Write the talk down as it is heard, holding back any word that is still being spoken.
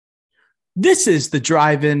This is the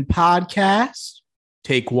Drive-In Podcast.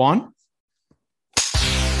 Take one.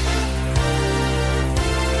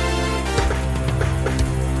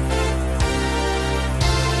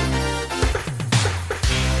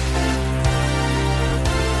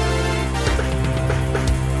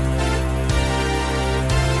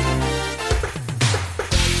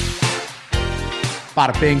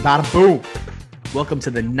 Bada bing, bada boom. Welcome to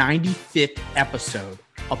the 95th episode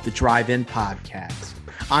of the Drive-In Podcast.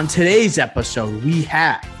 On today's episode, we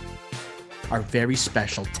have our very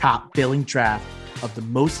special top billing draft of the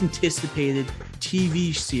most anticipated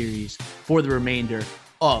TV series for the remainder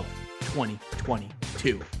of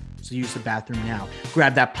 2022. So use the bathroom now,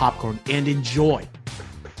 grab that popcorn, and enjoy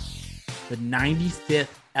the 95th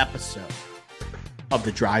episode of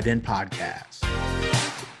the Drive-In Podcast.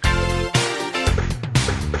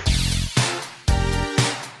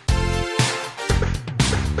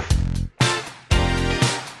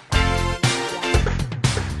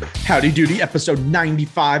 Howdy doody, episode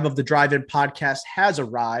 95 of the Drive-In Podcast has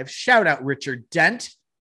arrived. Shout out Richard Dent.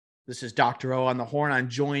 This is Dr. O on the horn. I'm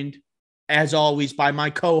joined, as always, by my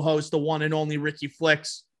co-host, the one and only Ricky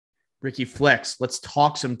Flicks. Ricky Flicks, let's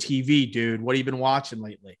talk some TV, dude. What have you been watching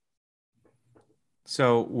lately?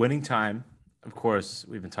 So, Winning Time, of course,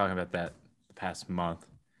 we've been talking about that the past month.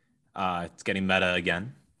 It's getting meta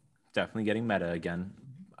again. Definitely getting meta again.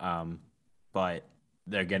 But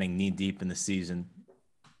they're getting knee-deep in the season.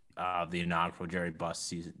 The inaugural Jerry Buss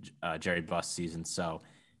season. So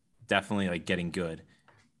definitely like getting good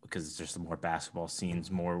because there's some more basketball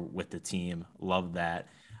scenes, more with the team. Love that.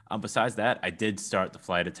 Besides that, I did start the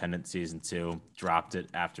Flight Attendant season 2, dropped it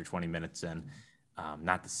after 20 minutes in.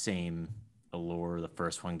 Not the same allure the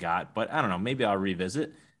first one got, but I don't know, maybe I'll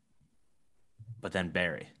revisit. But then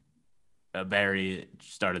Barry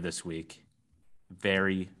started this week.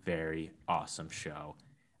 Very, very awesome show.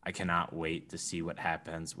 I cannot wait to see what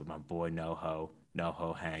happens with my boy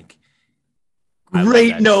NoHo Hank.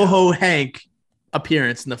 Great NoHo Hank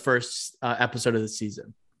appearance in the first episode of the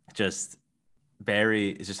season. Just Barry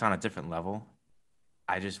is just on a different level.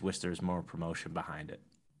 I just wish there was more promotion behind it.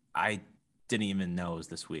 I didn't even know it was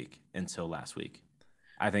this week until last week.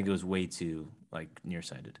 I think it was way too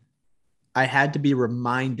nearsighted. I had to be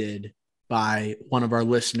reminded by one of our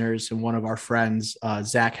listeners and one of our friends,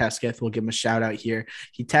 Zach Hesketh. We'll give him a shout out here.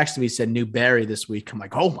 He texted me, said new Barry this week. I'm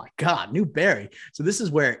like, oh my God, new Barry. So this is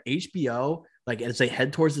where HBO, as they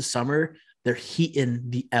head towards the summer, they're heating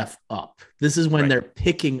the F up. This is when they're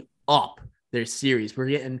picking up their series. We're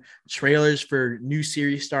getting trailers for new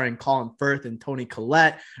series starring Colin Firth and Toni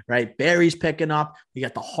Collette, right? Barry's picking up. We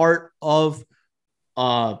got the heart of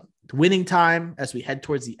Winning Time as we head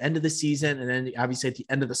towards the end of the season. And then obviously at the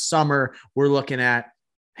end of the summer, we're looking at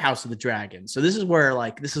House of the Dragon. So this is where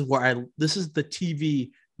this is the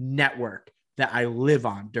TV network that I live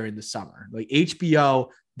on during the summer. Like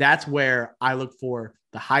HBO, that's where I look for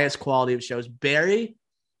the highest quality of shows. Barry,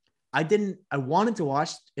 I wanted to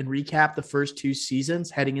watch and recap the first 2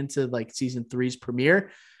 seasons heading into season 3's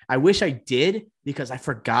premiere. I wish I did because I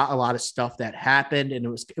forgot a lot of stuff that happened, and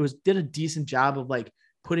it did a decent job of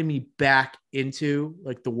putting me back into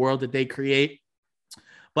the world that they create.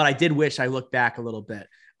 But I did wish I looked back a little bit.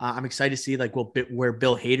 I'm excited to see where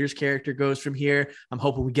Bill Hader's character goes from here. I'm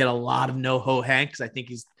hoping we get a lot of NoHo Hank because I think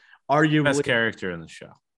he's arguably best character in the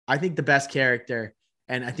show. I think the best character,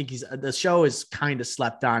 and I think the show is kind of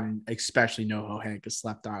slept on, especially NoHo Hank is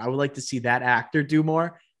slept on. I would like to see that actor do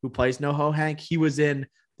more who plays NoHo Hank. He was in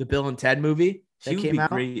the Bill and Ted movie that came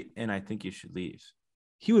out. Great, and I think you should leave.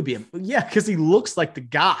 He would be, because he looks like the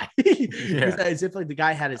guy. As if the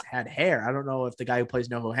guy had hair. I don't know if the guy who plays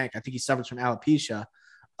NoHo Hank, I think he suffers from alopecia.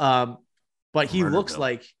 But he looks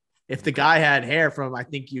like if the guy had hair from I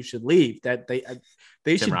Think You Should Leave, that they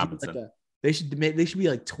should they should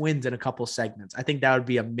be twins in a couple segments. I think that would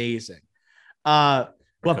be amazing. But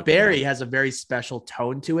Barry has a very special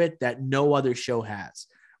tone to it that no other show has,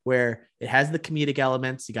 where it has the comedic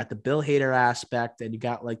elements. You got the Bill Hader aspect, and you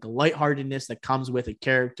got the lightheartedness that comes with a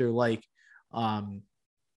character like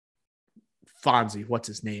Fonzie. What's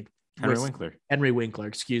his name? Henry Winkler.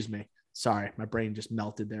 Excuse me. Sorry, my brain just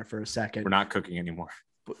melted there for a second. We're not cooking anymore.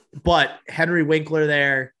 But Henry Winkler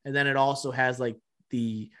there, and then it also has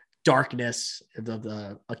the darkness of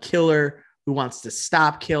a killer who wants to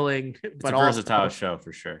stop killing. It's a versatile show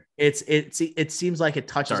for sure. It seems like it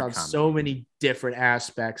touches on so many different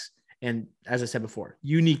aspects, and as I said before,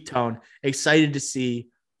 unique tone. Excited to see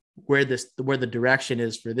where the direction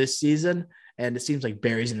is for this season, and it seems like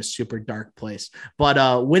Barry's in a super dark place.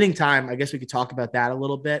 But Winning Time, I guess we could talk about that a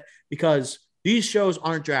little bit because these shows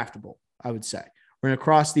aren't draftable. I would say we're going to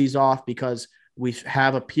cross these off because We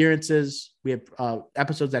have appearances. We have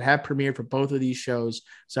episodes that have premiered for both of these shows.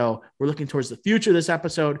 So we're looking towards the future of this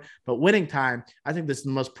episode. But Winning Time, I think this is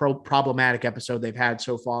the most problematic episode they've had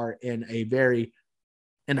so far in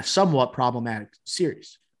a somewhat problematic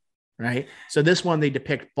series, right? So this one, they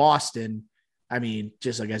depict Boston, I mean,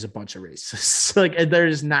 just like as a bunch of racists. Like, and they're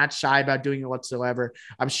just not shy about doing it whatsoever.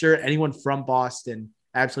 I'm sure anyone from Boston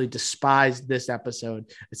absolutely despised this episode.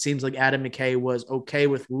 It seems like Adam McKay was okay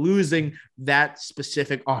with losing that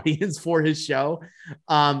specific audience for his show.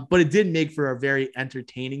 But it did make for a very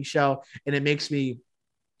entertaining show. And it makes me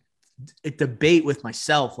debate with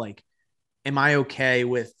myself, like, am I okay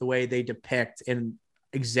with the way they depict and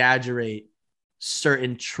exaggerate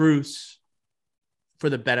certain truths for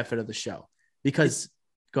the benefit of the show? Because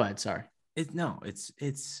go ahead. Sorry.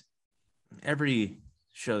 It's every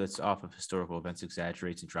show that's off of historical events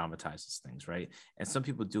exaggerates and dramatizes things, right? And some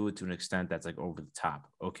people do it to an extent that's like over the top.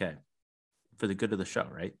 Okay. For the good of the show,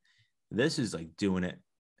 right? This is like doing it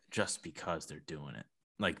just because they're doing it.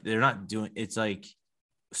 Like they're not doing it's like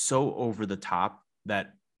so over the top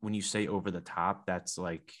that when you say over the top, that's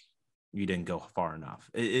like you didn't go far enough.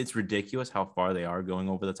 It's ridiculous how far they are going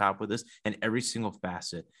over the top with this, and every single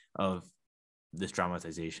facet of this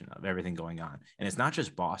dramatization of everything going on. And it's not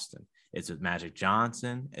just Boston. It's with Magic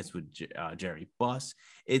Johnson. It's with Jerry Buss.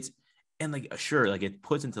 And like, sure, like it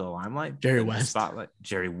puts into the limelight, Jerry like, West, spotlight,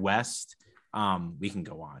 Jerry West. We can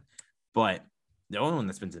go on, but the only one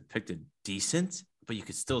that's been depicted decent, but you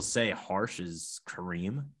could still say harsh, is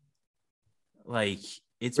Kareem. Like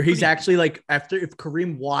it's where he's actually like, after, if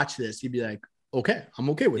Kareem watched this, he'd be like, okay, I'm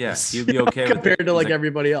okay with this. He'd be okay with compared to like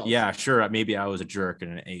everybody else. Yeah, sure. Maybe I was a jerk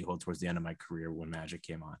and an a-hole towards the end of my career when Magic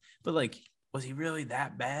came on, but like, was he really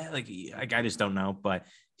that bad? Like I just don't know, but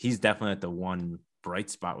he's definitely at the one bright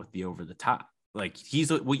spot with the over the top. Like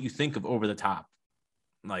he's what you think of over the top,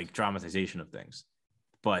 like dramatization of things.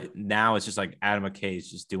 But now it's just like Adam McKay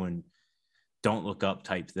is just doing don't look up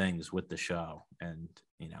type things with the show. And,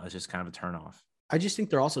 it's just kind of a turnoff. I just think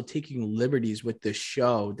they're also taking liberties with this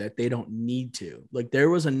show that they don't need to. Like there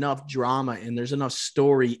was enough drama and there's enough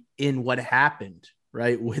story in what happened,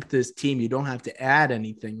 right? With this team, you don't have to add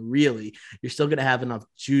anything really. You're still going to have enough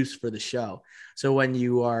juice for the show. So when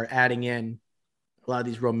you are adding in a lot of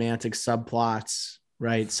these romantic subplots,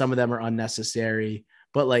 right? Some of them are unnecessary,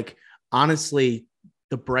 but like, honestly,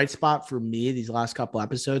 the bright spot for me these last couple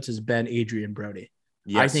episodes has been Adrian Brody.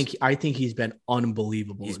 Yes. I think he's been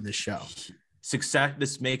unbelievable in this show. Success.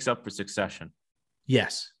 This makes up for Succession.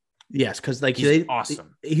 Yes. Because like he's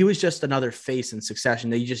awesome. He was just another face in Succession.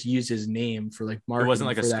 They just used his name for like marketing. It wasn't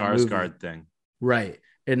like a Skarsgård thing, right?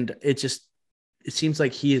 And it seems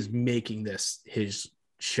like he is making this his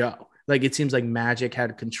show. Like it seems like Magic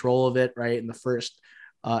had control of it, right? In the first,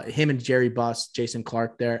 him and Jerry Buss, Jason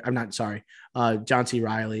Clark there. I'm not sorry, John C.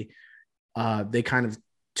 Reilly. They kind of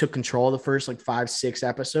took control of the first like 5-6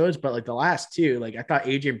 episodes, but like the last two, like I thought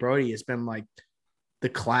Adrian Brody has been like the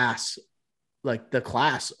class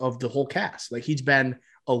of the whole cast. Like he's been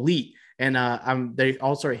elite. And they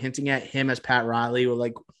also are hinting at him as Pat Riley with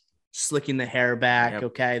like slicking the hair back. Yep.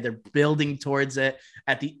 Okay. They're building towards it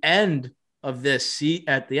at the end of the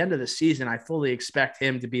season. I fully expect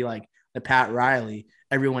him to be like the Pat Riley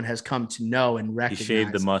everyone has come to know and recognize. He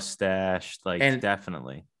shaved the mustache,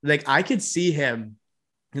 definitely. Like I could see him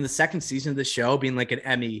in the second season of the show being like an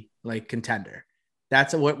Emmy like contender.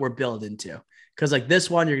 That's what we're building to. Because like this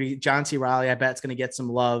one, you're gonna get John C. Reilly. I bet it's gonna get some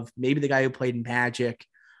love. Maybe the guy who played Magic,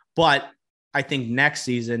 but I think next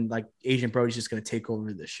season, like Adrian Brody's just gonna take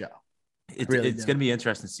over the show. It's gonna be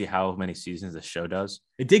interesting to see how many seasons the show does.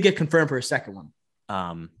 It did get confirmed for a second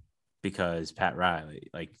one. Because Pat Riley,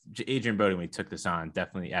 like Adrian Brody, when he took this on,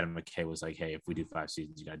 definitely Adam McKay was like, hey, if we do 5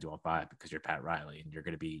 seasons, you got to do all 5 because you're Pat Riley and you're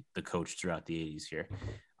going to be the coach throughout the 80s here.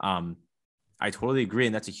 I totally agree.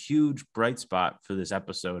 And that's a huge bright spot for this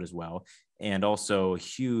episode as well. And also a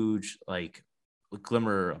huge like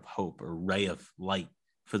glimmer of hope or ray of light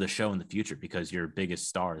for the show in the future, because your biggest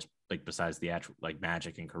stars, like besides the actual like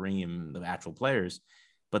Magic and Kareem, the actual players,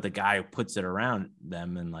 but the guy who puts it around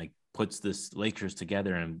them and like puts this Lakers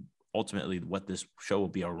together, and ultimately what this show will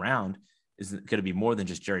be around is going to be more than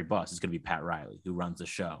just Jerry Buss. It's going to be Pat Riley who runs the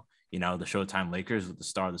show, the Showtime Lakers with the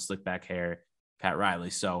star, the slick back hair, Pat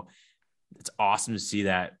Riley. So it's awesome to see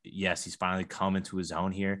that. Yes, he's finally come into his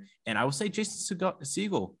own here. And I will say Jason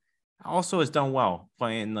Segel also has done well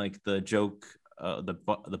playing like the joke, the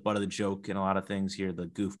butt of the joke in a lot of things here, the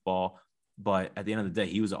goofball. But at the end of the day,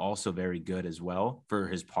 he was also very good as well for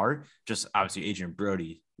his part. Just obviously Adrian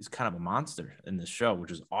Brody is kind of a monster in this show, which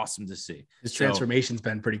is awesome to see. His transformation's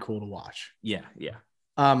been pretty cool to watch. Yeah.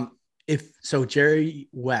 If Jerry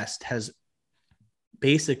West has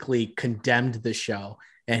basically condemned the show,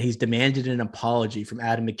 and he's demanded an apology from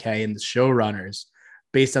Adam McKay and the showrunners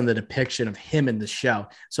based on the depiction of him in the show.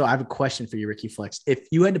 So I have a question for you, Ricky Flex. If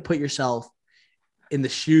you had to put yourself in the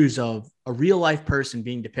shoes of a real life person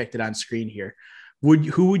being depicted on screen here,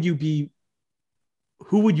 who would you be?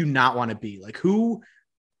 Who would you not want to be? Like, who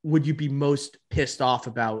would you be most pissed off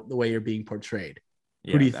about the way you're being portrayed?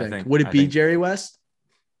 Yeah, Who do you think? Would it be Jerry West?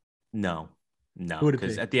 No, Who would it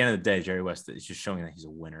because be? at the end of the day, Jerry West is just showing that he's a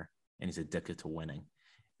winner and he's addicted to winning.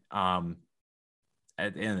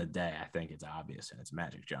 At the end of the day, I think it's obvious, and it's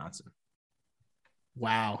Magic Johnson.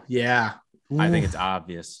 Wow. Yeah. I think Oof. it's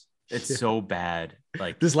obvious. It's so bad.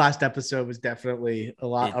 Like, This last episode was definitely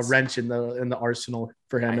a wrench in the arsenal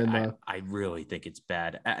for him. I really think it's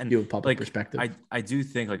bad. And view of public like, perspective. I do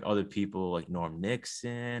think like other people like Norm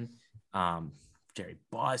Nixon, Jerry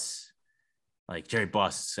Buss, like Jerry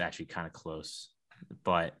Buss is actually kind of close.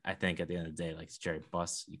 But I think at the end of the day, like Jerry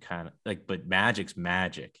Buss, you kind of like, but Magic's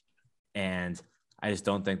Magic. And I just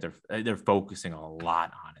don't think they're focusing a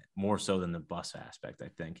lot on it, more so than the Buss aspect, I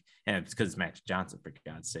think. And it's because it's Magic Johnson, for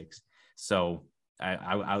God's sakes. So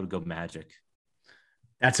I would go Magic.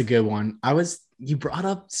 That's a good one. You brought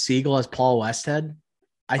up Siegel as Paul Westhead.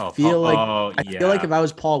 I feel like if I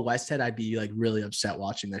was Paul Westhead, I'd be like really upset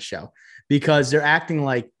watching this show because they're acting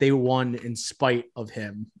like they won in spite of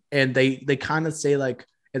him. And they kind of say like,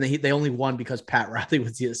 and they only won because Pat Riley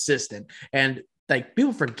was the assistant. And like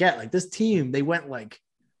people forget, like this team, they went like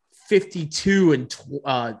 52 and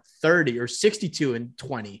 30 or 62 and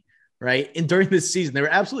 20, right? And during this season, they were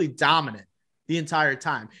absolutely dominant the entire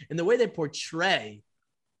time. And the way they portray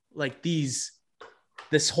like this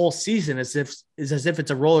whole season is as if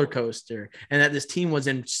it's a roller coaster and that this team was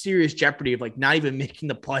in serious jeopardy of like not even making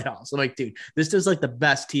the playoffs. I'm like, dude, this is like the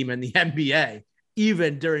best team in the NBA,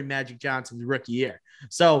 even during Magic Johnson's rookie year.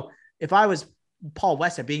 So if I was Paul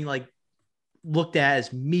Westhead being like looked at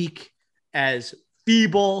as meek, as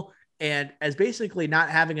feeble, and as basically not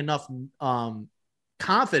having enough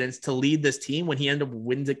confidence to lead this team when he ended up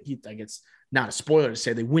winning it, I guess not a spoiler to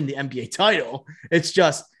say they win the NBA title. It's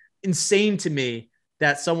just insane to me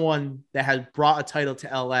that someone that has brought a title to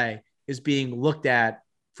LA is being looked at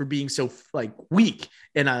for being so like weak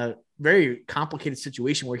in a very complicated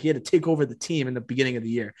situation where he had to take over the team in the beginning of the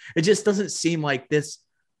year. It just doesn't seem like this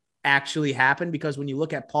actually happened because when you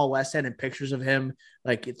look at Paul Westhead and pictures of him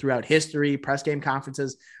like throughout history, press game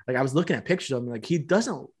conferences, like I was looking at pictures of him, like he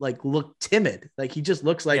doesn't like look timid. Like he just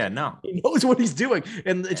looks like he knows what he's doing.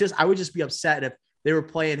 And it just, I would just be upset if they were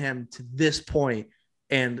playing him to this point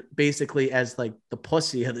and basically as like the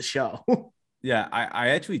pussy of the show. Yeah, I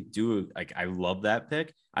actually do. Like, I love that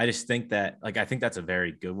pick. I just think that, like, I think that's a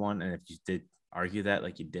very good one. And if you did argue that,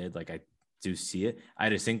 like you did, like, I do see it. I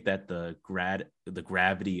just think that the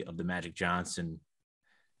gravity of the Magic Johnson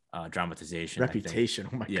dramatization, reputation.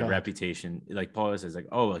 Oh my God. Reputation. Like Paul says, like,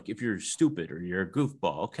 oh, like if you're stupid or you're a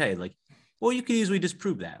goofball, okay, like, well, you can easily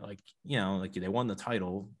disprove that. Like, you know, like they won the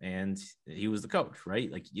title and he was the coach,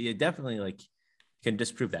 right? Like, you definitely like can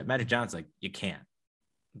disprove that. Magic Johnson, like, you can't.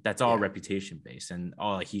 That's all reputation based, and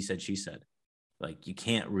all like he said, she said. Like, you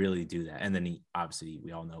can't really do that. And then he obviously,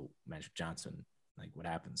 we all know Magic Johnson, like what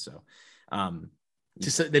happened. So,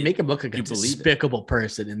 just they make him look like a despicable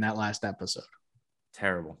person in that last episode.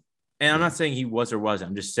 Terrible. And I'm not saying he was or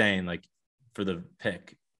wasn't. I'm just saying, like, for the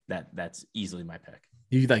pick, that's easily my pick.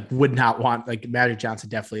 You like would not want like Magic Johnson.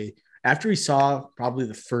 Definitely after he saw probably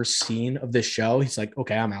the first scene of this show, he's like,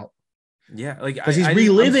 okay, I'm out. Yeah, like because he's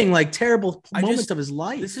reliving like terrible moments of his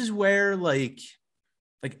life. This is where like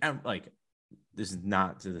this is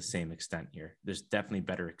not to the same extent here. There's definitely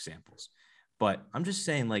better examples, but I'm just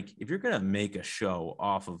saying, like, if you're gonna make a show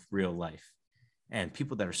off of real life and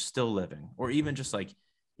people that are still living, or even just like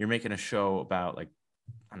you're making a show about like,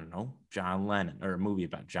 I don't know, John Lennon, or a movie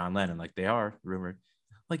about John Lennon, like they are rumored,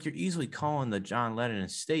 like you're easily calling the John Lennon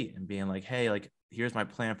estate and being like, hey, like here's my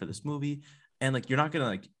plan for this movie, and like you're not gonna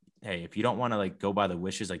like, hey, if you don't want to like go by the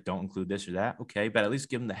wishes, like don't include this or that, okay, but at least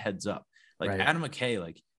give them the heads up. Like Adam McKay,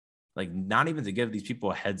 like not even to give these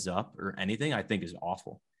people a heads up or anything, I think is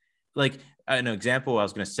awful. Like an example I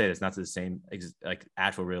was going to say that's not to the same like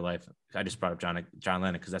actual real life. I just brought up John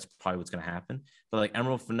Lennon because that's probably what's going to happen. But like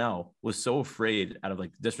Emerald Fennell was so afraid out of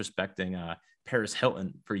like disrespecting Paris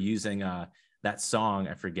Hilton for using that song,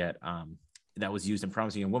 I forget, that was used in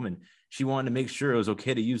Promising Young Woman. She wanted to make sure it was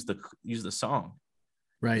okay to use the song.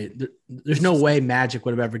 Right. There's no way Magic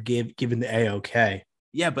would have ever given the A-OK.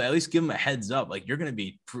 Yeah, but at least give them a heads up. Like, you're going to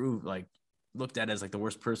be looked at as like the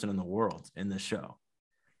worst person in the world in this show.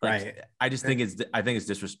 Like, right. I think it's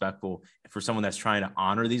disrespectful for someone that's trying to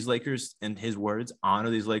honor these Lakers, in his words, honor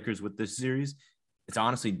these Lakers with this series. it's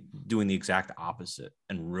honestly doing the exact opposite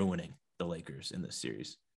and ruining the Lakers in this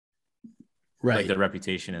series. Right. Like their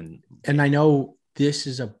reputation. And I know this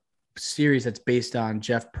is a series that's based on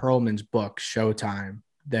Jeff Pearlman's book, Showtime,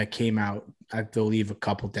 that came out, I believe, a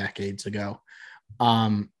couple decades ago.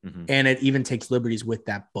 And it even takes liberties with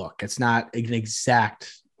that book. It's not an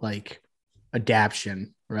exact like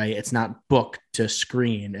adaptation, right? It's not book to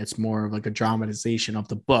screen. It's more of like a dramatization of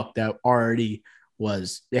the book that already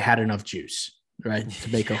was, it had enough juice, right?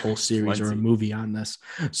 To make a whole series or a movie on this.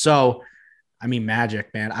 So, I mean,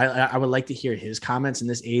 Magic, man, I would like to hear his comments in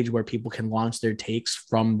this age where people can launch their takes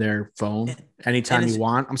from their phone anytime you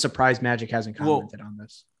want. I'm surprised Magic hasn't commented on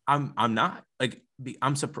this. I'm not like,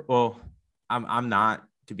 I'm surprised. Well, I'm not,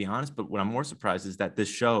 to be honest, but what I'm more surprised is that this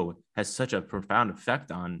show has such a profound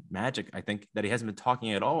effect on Magic. I think that he hasn't been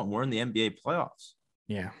talking at all, and we're in the NBA playoffs.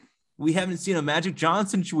 Yeah. We haven't seen a Magic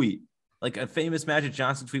Johnson tweet, like a famous Magic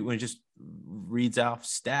Johnson tweet when he just reads off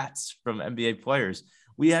stats from NBA players.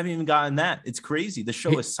 We haven't even gotten that. It's crazy. The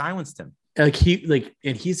show has silenced him. And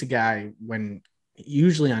he's a guy, when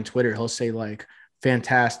usually on Twitter, he'll say like,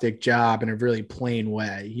 fantastic job in a really plain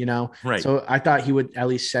way, Right. So I thought he would at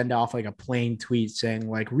least send off like a plain tweet saying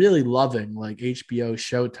like, really loving like HBO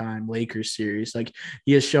Showtime Lakers series. Like,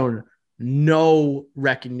 he has shown no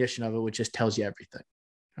recognition of it, which just tells you everything.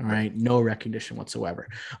 All right. No recognition whatsoever.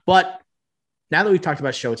 But now that we've talked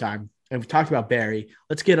about Showtime and we've talked about Barry,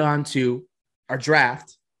 let's get on to our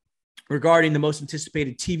draft regarding the most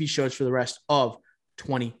anticipated TV shows for the rest of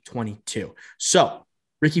 2022. So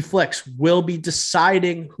Ricky Flicks will be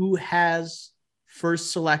deciding who has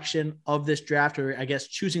first selection of this draft, or I guess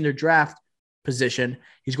choosing their draft position.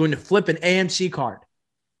 He's going to flip an AMC card.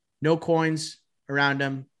 No coins around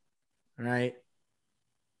him. All right.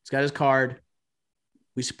 He's got his card.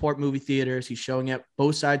 We support movie theaters. He's showing it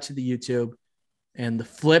both sides of the YouTube. And the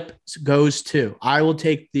flip goes to, I will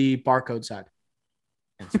take the barcode side.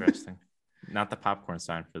 Interesting. Not the popcorn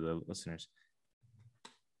sign for the listeners.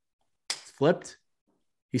 It's flipped.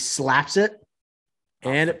 He slaps it.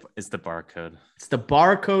 And it's the barcode. It's the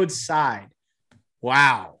barcode side.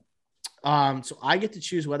 Wow. So I get to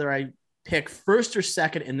choose whether I pick first or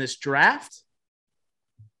second in this draft.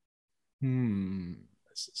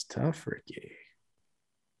 This is tough, Ricky.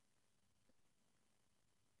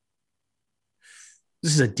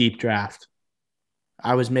 This is a deep draft.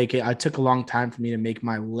 I took a long time for me to make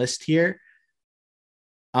my list here.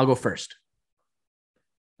 I'll go first.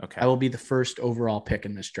 Okay. I will be the first overall pick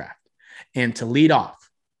in this draft. And to lead off,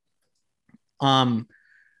 I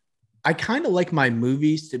kind of like my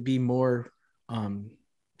movies to be more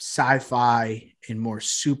sci-fi and more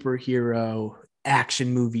superhero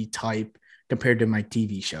action movie type compared to my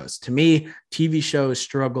TV shows. To me, TV shows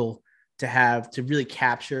struggle to really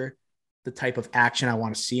capture the type of action I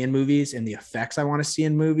want to see in movies and the effects I want to see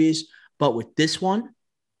in movies. But with this one,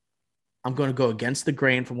 I'm going to go against the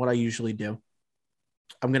grain from what I usually do.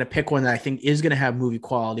 I'm going to pick one that I think is going to have movie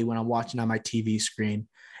quality when I'm watching on my TV screen.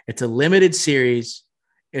 It's a limited series.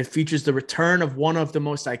 It features the return of one of the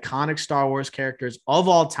most iconic Star Wars characters of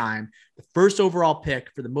all time, the first overall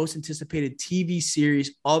pick for the most anticipated TV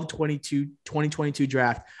series of 2022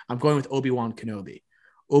 draft. I'm going with Obi-Wan Kenobi.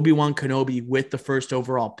 Obi-Wan Kenobi with the first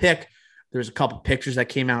overall pick. There's a couple pictures that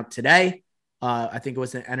came out today. I think it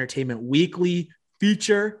was an Entertainment Weekly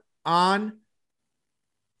feature on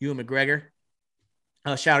Ewan McGregor.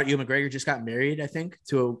 Shout out Ewan McGregor, just got married, I think,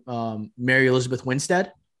 to Mary Elizabeth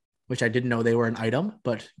Winstead, which I didn't know they were an item,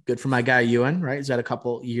 but good for my guy Ewan, right? He's got a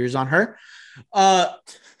couple years on her. The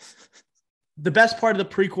best part of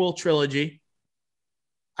the prequel trilogy,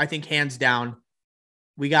 I think hands down,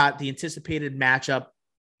 we got the anticipated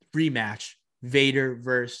rematch, Vader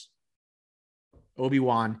versus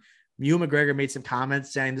Obi-Wan. Ewan McGregor made some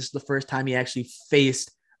comments saying this is the first time he actually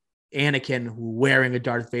faced Anakin wearing a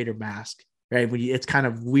Darth Vader mask. Right, it's kind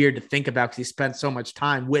of weird to think about because he spent so much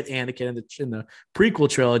time with Anakin in the prequel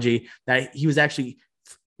trilogy that he was actually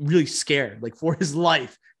really scared, like for his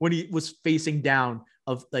life, when he was facing down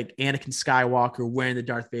of like Anakin Skywalker wearing the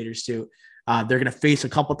Darth Vader suit. They're gonna face a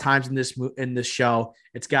couple times in this show.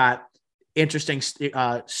 It's got interesting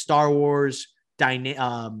Star Wars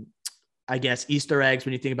I guess Easter eggs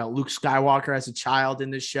when you think about Luke Skywalker as a child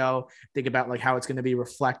in this show. Think about like how it's going to be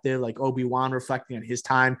reflected, like Obi-Wan reflecting on his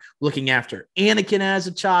time looking after Anakin as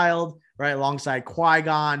a child, right, alongside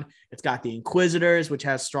Qui-Gon. It's got the Inquisitors, which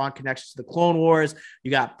has strong connections to the Clone Wars.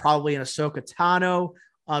 You got probably an Ahsoka Tano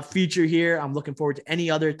feature here. I'm looking forward to any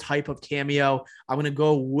other type of cameo. I'm going to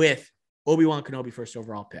go with Obi-Wan Kenobi first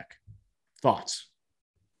overall pick. Thoughts?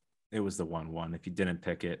 It was the 1-1. If you didn't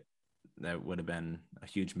pick it, that would have been a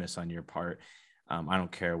huge miss on your part. I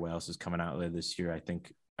don't care what else is coming out later this year. I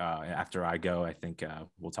think after I go, I think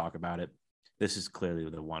we'll talk about it. This is clearly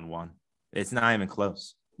the 1-1. It's not even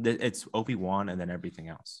close. It's Obi-Wan and then everything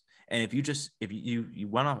else. And if you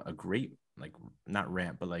went off a great, like, not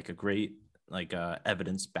rant, but like a great, like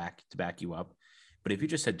evidence to back you up. But if you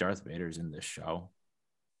just said Darth Vader's in this show,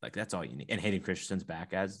 like, that's all you need. And Hayden Christensen's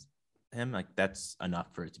back as him, like, that's enough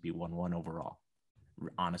for it to be 1-1 overall,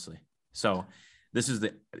 honestly. So this is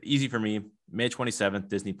the easy for me. May 27th,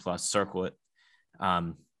 Disney Plus, circle it.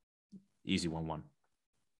 Easy 1-1.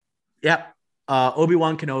 Yep.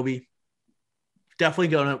 Obi-Wan Kenobi. Definitely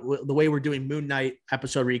going the way we're doing Moon Knight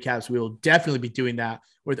episode recaps. We will definitely be doing that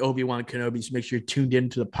with Obi-Wan Kenobi. So make sure you're tuned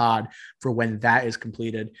into the pod for when that is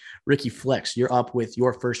completed. Ricky Flex, you're up with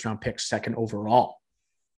your first round pick, second overall.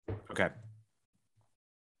 Okay.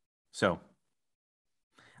 So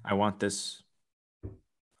I want this.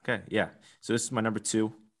 Okay. Yeah. So this is my number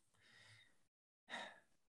 2.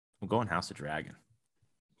 I'm going House of Dragon.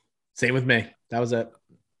 Same with me. That was it.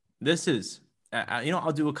 This is,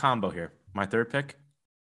 I'll do a combo here. My third pick,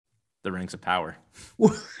 The Rings of Power.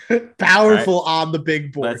 Powerful right? On the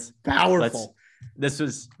big board. Powerful. Let's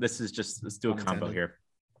do a combo here.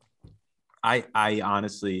 I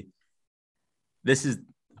honestly, this is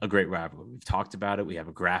a great rivalry. We've talked about it. We have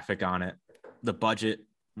a graphic on it. The budget,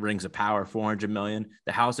 Rings of Power, 400 million.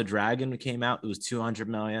 The House of Dragon came out. It was 200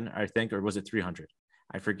 million, I think, or was it 300?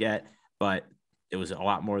 I forget, but it was a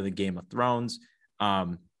lot more than Game of Thrones.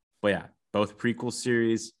 But yeah, both prequel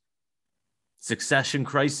series. Succession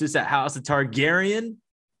crisis at House of Targaryen.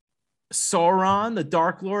 Sauron, the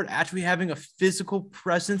Dark Lord, actually having a physical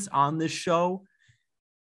presence on this show.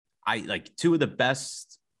 I like 2 of the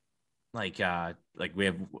best, like we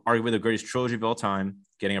have arguably the greatest trilogy of all time,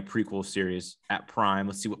 getting a prequel series at Prime.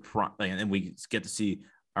 Let's see what Prime, and we get to see,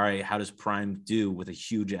 all right, how does Prime do with a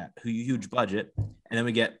huge budget? And then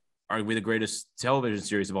we get arguably the greatest television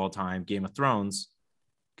series of all time, Game of Thrones,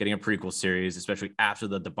 getting a prequel series, especially after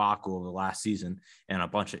the debacle of the last season and a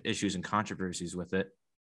bunch of issues and controversies with it.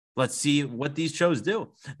 Let's see what these shows do.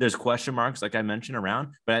 There's question marks, like I mentioned,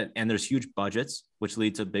 around, and there's huge budgets, which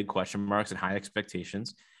lead to big question marks and high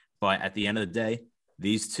expectations. But at the end of the day,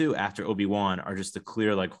 these 2 after Obi-Wan are just a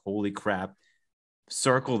clear, like, holy crap.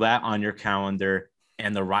 Circle that on your calendar.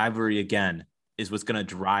 And the rivalry, again, is what's going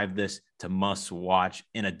to drive this to must watch,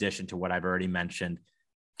 in addition to what I've already mentioned.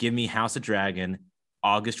 Give me House of Dragon,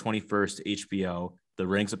 August 21st, HBO, The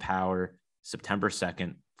Rings of Power, September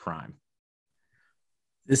 2nd, Prime.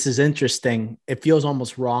 This is interesting. It feels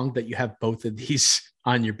almost wrong that you have both of these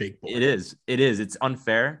on your big board. It is. It's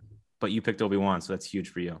unfair, but you picked Obi-Wan, so that's huge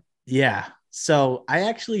for you. Yeah. So I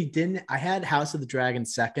actually didn't. I had House of the Dragon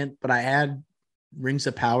second, but I had Rings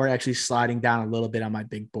of Power actually sliding down a little bit on my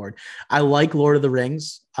big board. I like Lord of the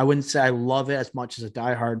Rings. I wouldn't say I love it as much as a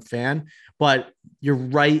diehard fan, but you're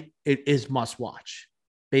right. It is must watch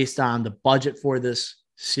based on the budget for this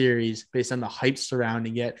series, based on the hype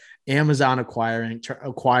surrounding it, Amazon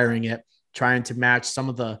acquiring it, trying to match some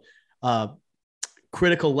of the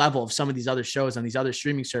critical level of some of these other shows on these other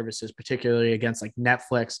streaming services, particularly against like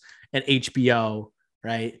Netflix and HBO,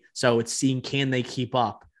 right? So it's seeing, can they keep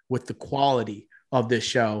up with the quality of this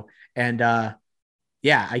show? And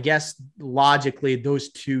yeah, I guess logically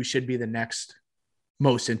those 2 should be the next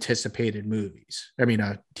most anticipated movies. I mean,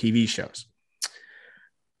 TV shows.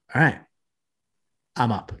 All right.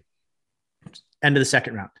 I'm up. End of the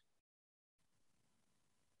second round.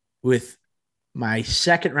 With my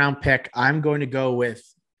second round pick, I'm going to go with,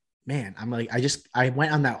 I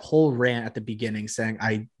went on that whole rant at the beginning saying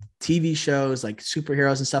TV shows like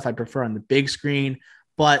superheroes and stuff I prefer on the big screen,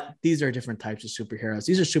 but these are different types of superheroes.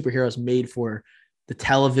 These are superheroes made for the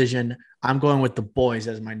television. I'm going with The Boys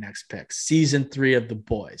as my next pick. Season 3 of The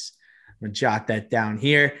Boys. I'm going to jot that down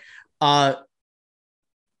here.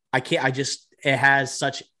 It has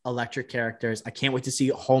such electric characters. I can't wait to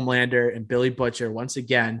see Homelander and Billy Butcher once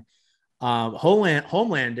again.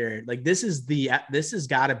 Homelander, like this has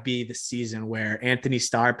got to be the season where Anthony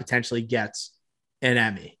Starr potentially gets an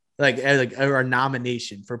Emmy, or a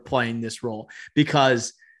nomination for playing this role,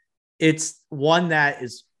 because it's one that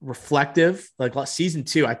is reflective. Like season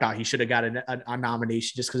 2, I thought he should have got a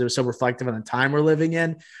nomination just because it was so reflective on the time we're living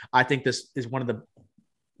in. I think this is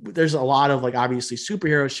there's a lot of, like, obviously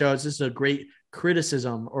superhero shows. This is a great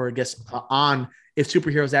criticism, or I guess on if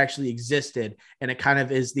superheroes actually existed, and it kind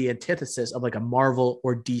of is the antithesis of like a Marvel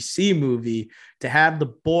or DC movie to have The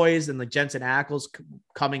Boys and like Jensen Ackles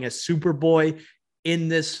coming as Superboy in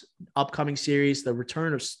this upcoming series, the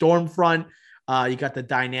return of Stormfront. You got the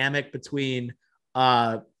dynamic between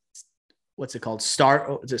what's it called?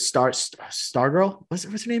 Stargirl? What's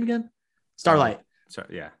her name again? Starlight.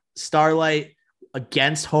 Yeah. Starlight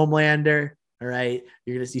against Homelander. All right.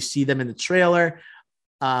 You see them in the trailer.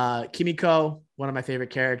 Kimiko, one of my favorite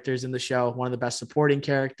characters in the show, one of the best supporting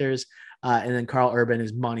characters. And then Carl Urban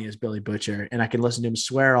is money as Billy Butcher. And I can listen to him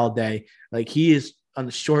swear all day. Like he is on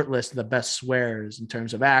the short list of the best swearers in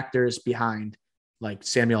terms of actors behind like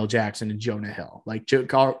Samuel L. Jackson and Jonah Hill. Like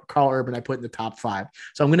Carl Urban, I put in the top 5.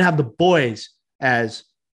 So I'm going to have the boys as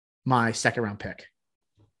my second round pick.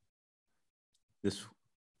 This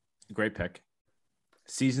great pick.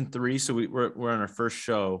 Season 3. So we're on our first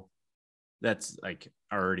show. That's like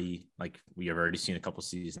already like we have already seen a couple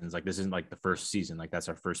seasons. Like this isn't like the first season. Like that's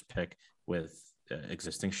our first pick with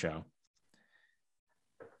existing show.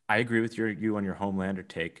 I agree with you on your Homelander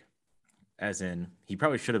take, as in he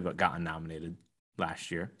probably should have gotten nominated last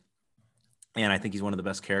year. And I think he's one of the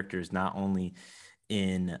best characters, not only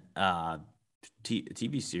in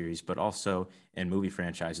TV series, but also in movie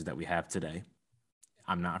franchises that we have today.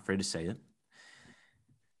 I'm not afraid to say it.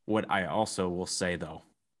 What I also will say, though,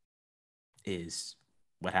 is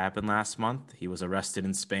what happened last month. He was arrested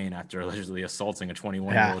in Spain after allegedly assaulting a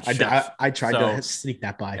 21-year-old chef. I tried to sneak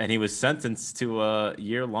that by. And he was sentenced to a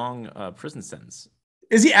year-long prison sentence.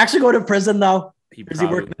 Is he actually going to prison, though? Is he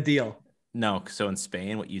working the deal? No. So in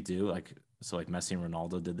Spain, what you do, like Messi and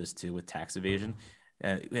Ronaldo did this too with tax evasion.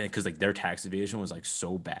 Because like their tax evasion was like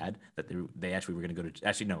so bad that they actually were going to go to,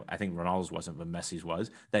 actually, no, I think Ronaldo's wasn't, but Messi's was,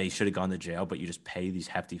 that he should have gone to jail, but you just pay these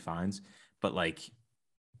hefty fines. But like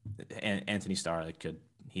Anthony Starr,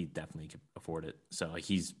 he definitely could afford it. So like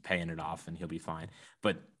he's paying it off and he'll be fine.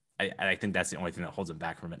 But I think that's the only thing that holds him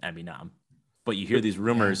back from an Emmy nom. But you hear these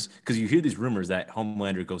rumors, that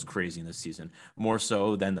Homelander goes crazy in this season, more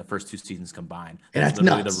so than the first 2 seasons combined. That's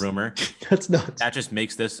literally nuts. The rumor. That's nuts. That just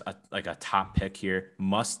makes this a top pick here.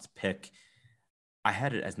 Must pick. I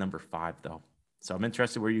had it as number 5, though. So I'm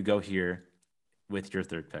interested where you go here with your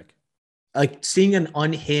third pick. Like seeing an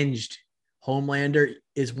unhinged Homelander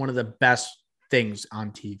is one of the best things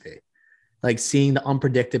on TV. Like seeing the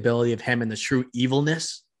unpredictability of him and the true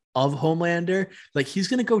evilness of Homelander, like he's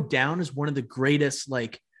going to go down as one of the greatest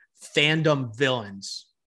like fandom villains,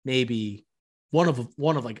 maybe one of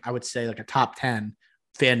like I would say like a top 10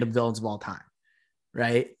 fandom villains of all time,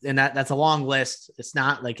 right? And that's a long list. It's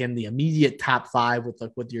not like in the immediate top 5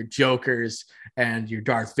 with your Jokers and your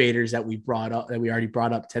Darth Vaders that we already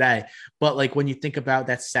brought up today. But like when you think about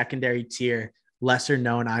that secondary tier, lesser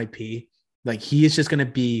known IP, like he is just going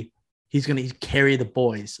to he's going to carry the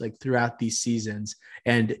boys like throughout these seasons.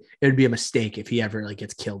 And it would be a mistake if he ever like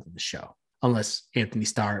gets killed in the show, unless Anthony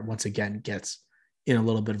Starr once again gets in a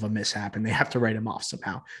little bit of a mishap and they have to write him off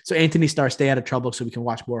somehow. So Anthony Starr, stay out of trouble so we can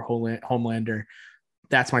watch more Homelander.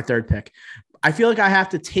 That's my third pick. I feel like I have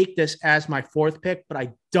to take this as my 4th pick, but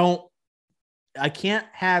I can't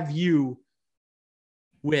have you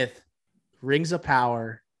with Rings of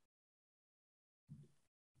Power,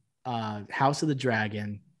 House of the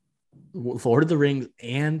Dragon, Lord of the Rings,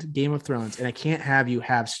 and Game of Thrones. And I can't have you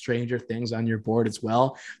have Stranger Things on your board as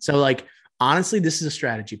well. So like, honestly, this is a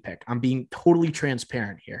strategy pick. I'm being totally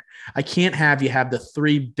transparent here. I can't have you have the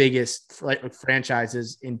 3 biggest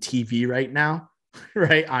franchises in TV right now,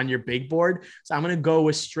 right, on your big board. So I'm going to go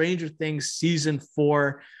with Stranger Things season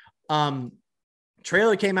 4.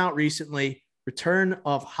 Trailer came out recently. Return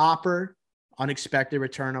of Hopper, unexpected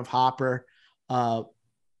return of Hopper. I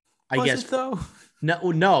guess though.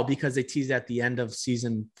 No, because they teased at the end of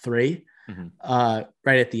season 3, right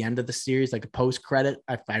at the end of the series, like a post credit.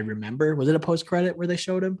 If I remember, was it a post credit where they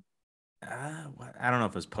showed him? I don't know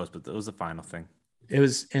if it was post, but it was the final thing. It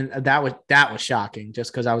was, and that was shocking.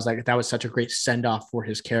 Just because I was like, that was such a great send off for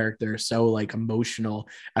his character, so like emotional.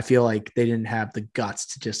 I feel like they didn't have the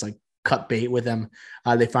guts to just like cut bait with him.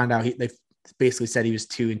 They found out they basically said he was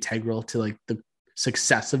too integral to like the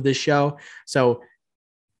success of this show. So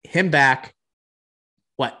him back.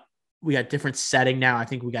 We got different setting now. I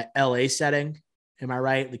think we got LA setting. Am I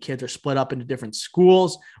right? The kids are split up into different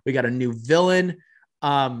schools. We got a new villain.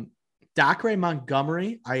 Dacre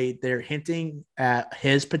Montgomery. They're hinting at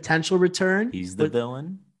his potential return. He's the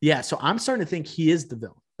villain. Yeah. So I'm starting to think he is the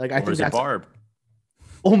villain. Like I think that's Barb.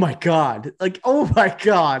 Oh my God. Like, oh my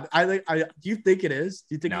God. Do you think it is?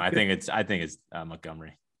 Do you think? No, I think it's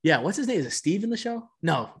Montgomery. Yeah. What's his name? Is it Steve in the show?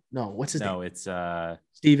 No. What's his name? No, it's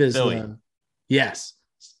Steve is Billy. Yes.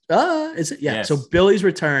 Is it? Yeah. Yes. So Billy's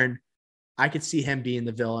return, I could see him being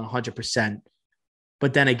the villain 100%.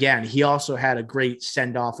 But then again, he also had a great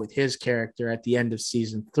send off with his character at the end of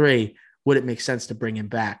season 3 would it make sense to bring him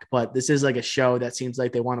back? But this is like a show that seems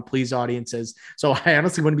like they want to please audiences. So I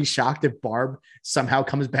honestly wouldn't be shocked if Barb somehow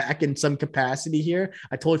comes back in some capacity here.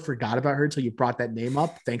 I totally forgot about her until you brought that name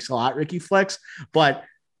up. Thanks a lot, Ricky Flex. But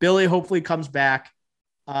Billy hopefully comes back.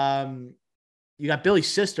 You got Billy's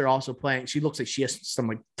sister also playing. She looks like she has some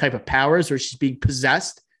like type of powers, or she's being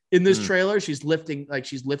possessed in this trailer. She's lifting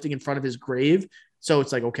in front of his grave. So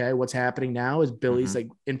it's like, okay, what's happening now? Is Billy's like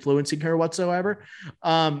influencing her whatsoever?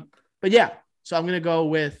 But yeah, so I'm going to go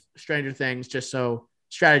with Stranger Things, just so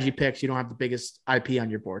strategy picks. You don't have the biggest IP on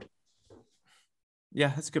your board. Yeah,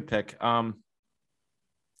 that's a good pick. I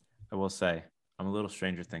will say I'm a little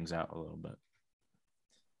Stranger Things out a little bit.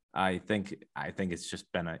 I think it's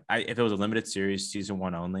just been if it was a limited series, season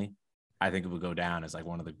 1 only, I think it would go down as like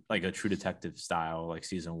one of the, like a True Detective style, like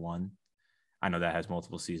season 1. I know that has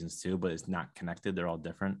multiple seasons too, but it's not connected. They're all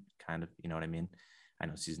different, kind of, you know what I mean? I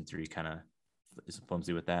know season 3 kind of is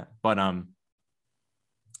flimsy with that, but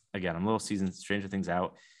again, I'm a little seasoned Stranger Things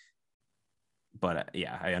out, but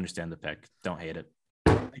yeah, I understand the pick. Don't hate it.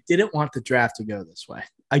 I didn't want the draft to go this way.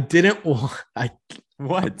 I didn't want. I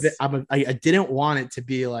didn't want it to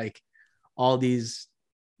be like all these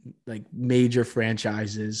like major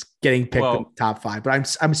franchises getting picked in the top 5.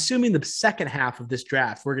 But I'm assuming the second half of this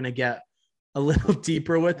draft we're gonna get a little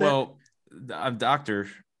deeper with it. Well, I'm Doctor.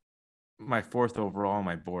 My 4th overall on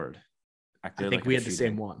my board. I think we had the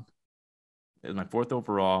same one. It was my 4th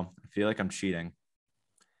overall. I feel like I'm cheating.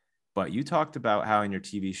 But you talked about how in your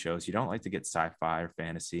TV shows you don't like to get sci-fi or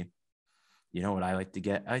fantasy. You know what I like to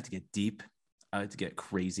get? I like to get deep. I like to get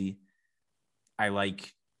crazy. I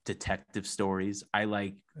like detective stories. I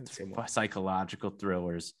like psychological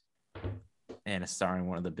thrillers. And it's starring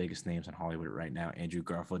one of the biggest names in Hollywood right now, Andrew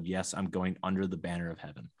Garfield. Yes, I'm going Under the Banner of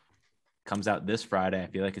Heaven. Comes out this Friday. I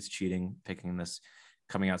feel like it's cheating picking this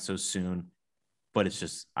coming out so soon, but it's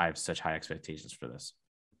just, I have such high expectations for this.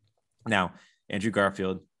 Now, Andrew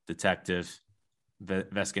Garfield, detective,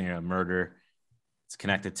 investigating a murder. It's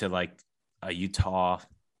connected to like a Utah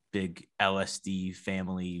big LSD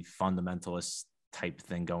family fundamentalist type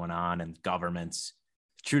thing going on, and governments,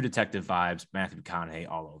 True Detective vibes, Matthew McConaughey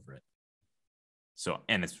all over it. So,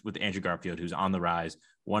 and it's with Andrew Garfield, who's on the rise,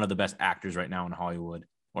 one of the best actors right now in Hollywood,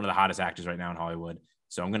 one of the hottest actors right now in Hollywood.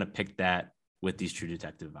 So I'm going to pick that with these True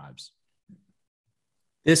Detective vibes.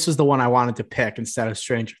 This was the one I wanted to pick instead of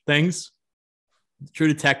Stranger Things. True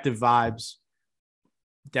Detective vibes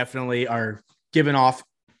definitely are given off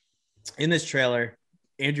in this trailer.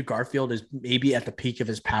 Andrew Garfield is maybe at the peak of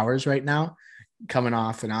his powers right now, coming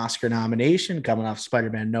off an Oscar nomination, coming off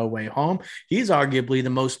Spider-Man No Way Home. He's arguably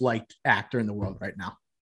the most liked actor in the world right now.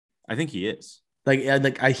 I think he is.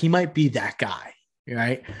 He might be that guy,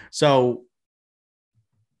 right? So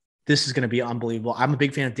this is going to be unbelievable. I'm a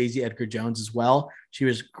big fan of Daisy Edgar Jones as well. She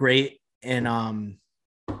was great in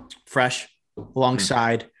Fresh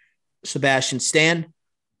alongside Sebastian Stan.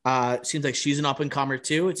 Seems like she's an up-and-comer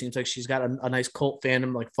too. It seems like she's got a nice cult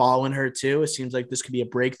fandom like following her too. It seems like this could be a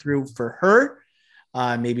breakthrough for her.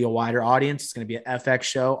 Maybe a wider audience. It's going to be an FX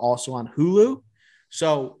show also on Hulu.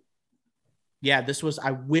 So yeah,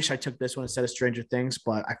 I wish I took this one instead of Stranger Things,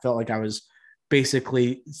 but I felt like I was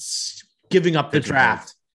basically giving up the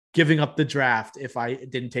draft if I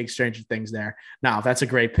didn't take Stranger Things there. Now, that's a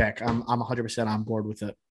great pick. I'm 100% on board with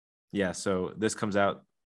it. Yeah, so this comes out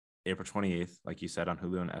April 28th, like you said, on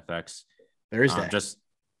Hulu and FX. Thursday.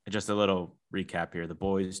 Just a little recap here. The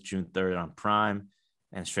Boys, June 3rd on Prime,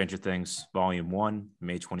 and Stranger Things Volume 1,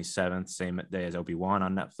 May 27th, same day as Obi-Wan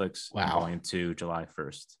on Netflix. Wow. And Volume 2, July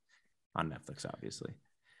 1st on Netflix, obviously.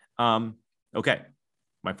 Okay,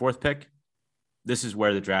 my 4th pick. This is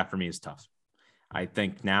where the draft for me is tough. I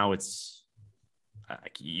think now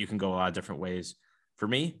you can go a lot of different ways. For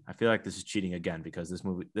me, I feel like this is cheating again because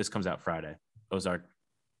this comes out Friday. Ozark,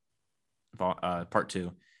 part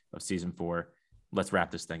 2 of season 4. Let's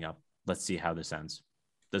wrap this thing up. Let's see how this ends.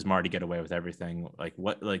 Does Marty get away with everything?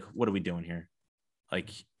 What are we doing here?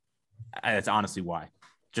 That's honestly why.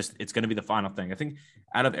 Just, it's going to be the final thing. I think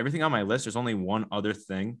out of everything on my list, there's only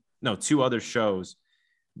two other shows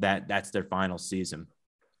that's their final season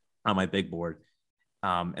on my big board.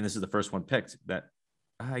 And this is the first one picked that,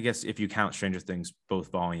 I guess if you count Stranger Things,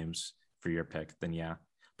 both volumes for your pick, then yeah.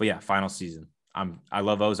 But yeah, final season. I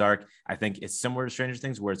love Ozark. I think it's similar to Stranger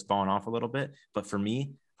Things where it's fallen off a little bit. But for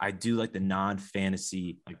me, I do like the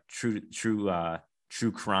non-fantasy, like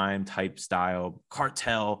true crime type style,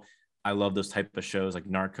 cartel. I love those type of shows like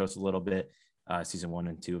Narcos a little bit, season 1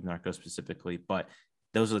 and 2 of Narcos specifically. But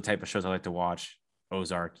those are the type of shows I like to watch.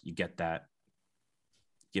 Ozark, you get that.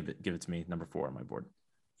 Give it to me, number 4 on my board.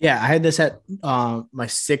 Yeah, I had this at my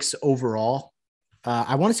 6 overall.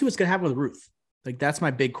 I want to see what's going to happen with Ruth. Like, that's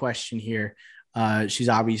my big question here. She's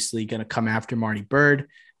obviously going to come after Marty Bird.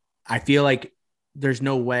 I feel like there's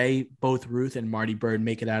no way both Ruth and Marty Bird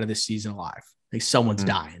make it out of this season alive. Like, someone's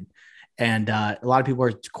dying. And a lot of people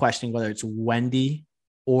are questioning whether it's Wendy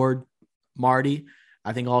or Marty.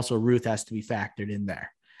 I think also Ruth has to be factored in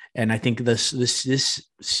there. And I think this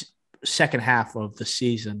second half of the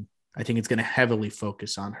season, I think it's going to heavily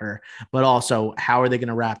focus on her. But also, how are they going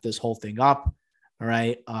to wrap this whole thing up? All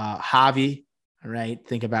right. Javi. All right.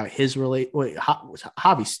 Think about his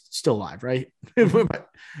Javi's still alive, right?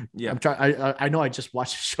 Yeah. I'm trying. I know I just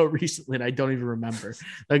watched the show recently and I don't even remember.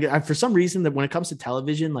 Like, for some reason, that when it comes to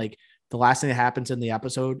television, like the last thing that happens in the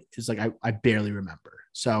episode is like I barely remember.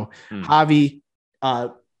 So Javi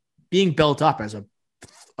being built up as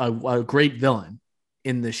a great villain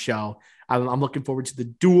in this show. I'm looking forward to the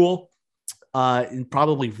duel. And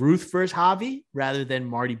probably Ruth versus Javi rather than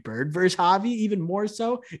Marty Bird versus Javi, even more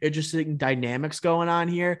so. Interesting dynamics going on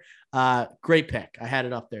here. Great pick. I had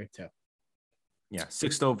it up there too. Yeah,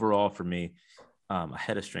 6th overall for me.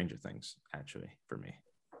 Ahead of Stranger Things, actually, for me.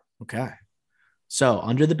 Okay. So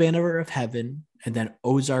Under the Banner of Heaven and then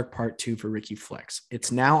Ozark Part 2 for Ricky Flex.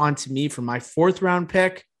 It's now on to me for my 4th round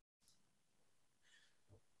pick.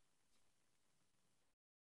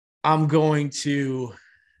 I'm going to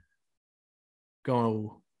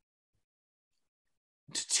go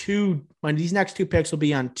to two. These next 2 picks will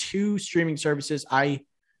be on 2 streaming services I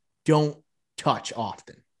don't touch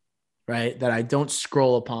often, right? That I don't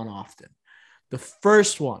scroll upon often. The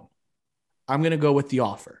first one, I'm going to go with The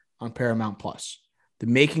Offer on Paramount Plus, The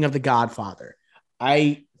Making of the Godfather.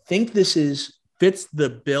 I think this fits the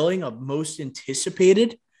billing of most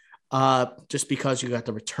anticipated, just because you got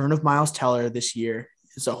the return of Miles Teller this year.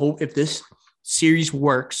 So hope if this series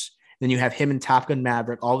works, then you have him in Top Gun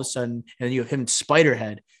Maverick all of a sudden, and then you have him in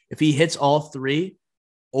Spiderhead. If he hits all 3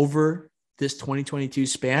 over this 2022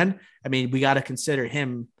 span, I mean, we got to consider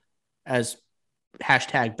him as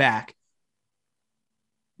 #back.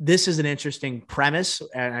 This is an interesting premise,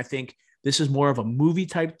 and I think this is more of a movie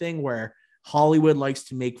type thing where Hollywood likes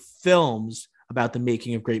to make films about the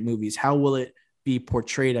making of great movies. How will it be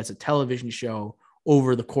portrayed as a television show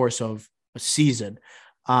over the course of a season?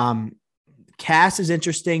 Cast is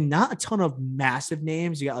interesting. Not a ton of massive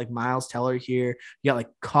names. You got like Miles Teller here. You got like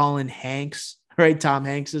Colin Hanks, right? Tom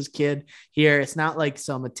Hanks's kid here. It's not like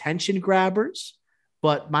some attention grabbers,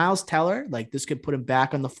 but Miles Teller, like this could put him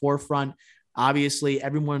back on the forefront. Obviously,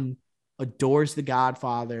 everyone adores The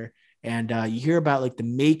Godfather, and you hear about like the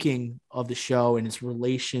making of the show and its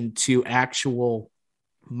relation to actual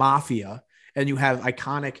mafia, and you have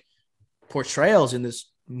iconic portrayals in this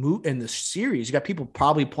series. You got people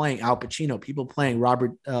probably playing Al Pacino, people playing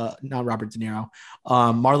not Robert De Niro,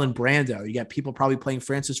 Marlon Brando. You got people probably playing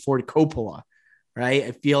Francis Ford Coppola, right?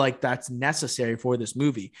 I feel like that's necessary for this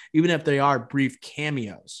movie, even if they are brief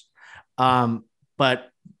cameos. But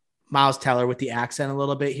Miles Teller with the accent a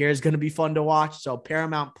little bit here is going to be fun to watch. So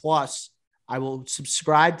Paramount Plus, I will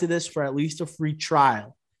subscribe to this for at least a free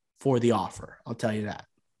trial for The Offer. I'll tell you that.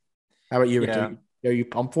 How about you, Ricky? Are you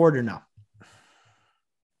pumped for it or no?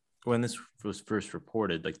 When this was first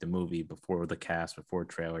reported, like the movie before the cast, before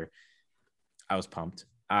trailer, I was pumped.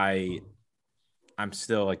 I'm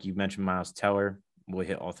still, like you mentioned, Miles Teller will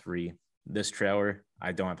hit all 3. This trailer,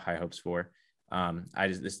 I don't have high hopes for.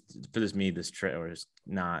 This trailer is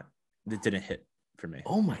not. It didn't hit for me.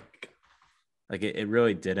 Oh my God. Like it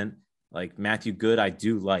really didn't. Like Matthew Good, I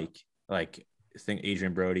do like. Like I think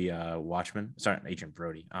Adrian Brody, Watchmen. Sorry, Adrian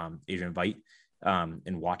Brody. Adrian Veidt.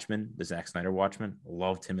 In Watchmen, the Zack Snyder Watchmen,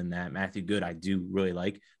 loved him in that. Matthew Good, I do really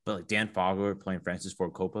like, but like Dan Fogler playing Francis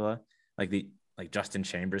Ford Coppola, like Justin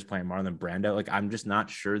Chambers playing Marlon Brando, like I'm just not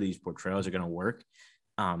sure these portrayals are gonna work.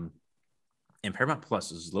 And Paramount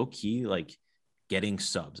Plus is low key like getting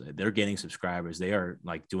subs. They're getting subscribers. They are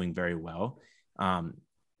like doing very well.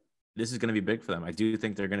 This is going to be big for them. I do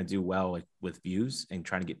think they're going to do well like with views and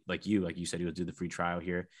trying to get like you said, you'll do the free trial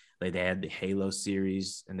here. Like they had the Halo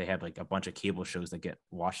series and they have like a bunch of cable shows that get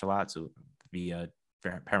watched a lot. So via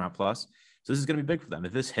Paramount Plus. So this is going to be big for them.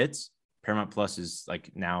 If this hits, Paramount Plus is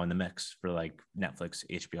like now in the mix for like Netflix,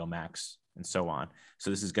 HBO Max, and so on. So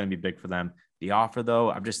this is going to be big for them. The Offer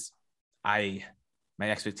though, my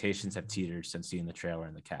expectations have teetered since seeing the trailer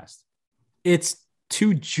and the cast. It's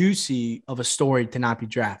too juicy of a story to not be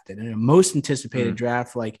drafted. And a most anticipated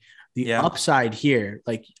draft, like the upside here,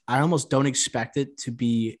 like I almost don't expect it to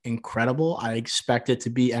be incredible. I expect it to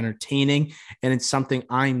be entertaining. And it's something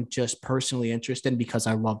I'm just personally interested in because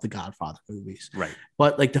I love the Godfather movies. Right.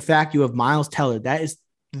 But like the fact you have Miles Teller, that is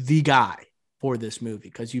the guy for this movie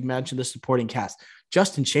because you mentioned the supporting cast.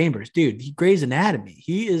 Justin Chambers, dude, he Grey's Anatomy.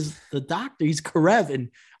 He is the doctor. He's Karev, and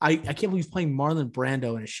I can't believe he's playing Marlon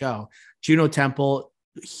Brando in a show. Juno Temple,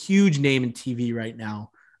 huge name in TV right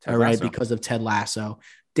now, Ted all right, Lasso. because of Ted Lasso.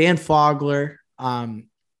 Dan Fogler, I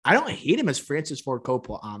don't hate him as Francis Ford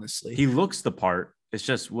Coppola, honestly. He looks the part. It's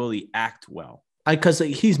just, will he act well? Because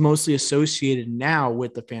he's mostly associated now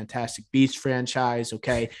with the Fantastic Beasts franchise.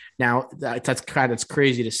 Okay. Now that's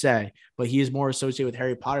crazy to say, but he is more associated with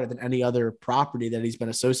Harry Potter than any other property that he's been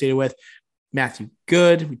associated with. Matthew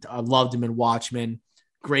Good. I loved him in Watchmen.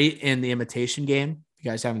 Great in The Imitation Game. You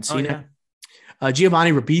guys haven't seen it.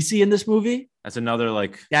 Giovanni Ribisi in this movie. That's another,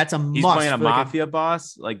 like, that's a he's must. Playing a mafia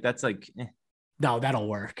boss. Like, that's like, no, that'll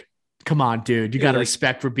work. Come on, dude. You got to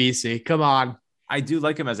respect Ribisi. Come on. I do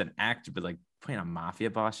like him as an actor, but like playing a mafia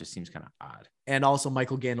boss just seems kind of odd. And also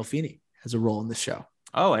Michael Gandolfini has a role in this show.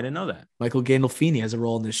 Oh, I didn't know that. Michael Gandolfini has a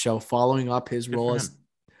role in this show, following up his role as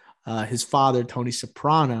his father, Tony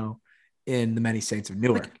Soprano, in The Many Saints of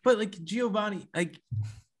Newark. But Giovanni,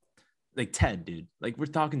 like Ted, dude. Like, we're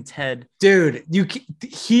talking Ted, dude.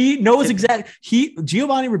 He knows exactly.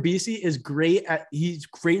 Giovanni Ribisi is great he's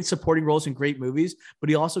great at supporting roles in great movies, but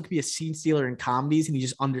he also could be a scene stealer in comedies, and he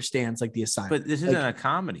just understands the assignment. But this isn't a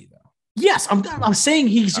comedy though. Yes, I'm saying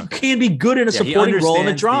he can be good in a supporting role in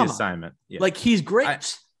a drama. The assignment. Yeah. Like, he's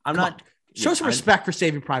great. I'm not. Show some respect for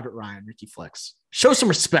Saving Private Ryan, Ricky Flicks. Show some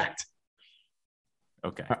respect.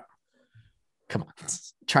 Okay. Come on.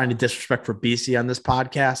 Trying to disrespect Ribisi on this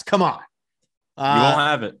podcast. Come on. You won't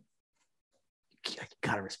have it. I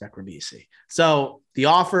gotta respect Ribisi. So The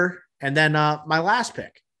Offer, and then my last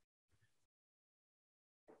pick.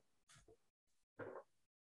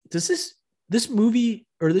 Does this movie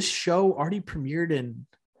or this show already premiered in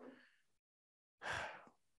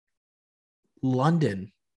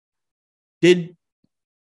London? Did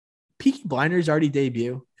Peaky Blinders already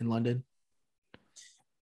debut in London?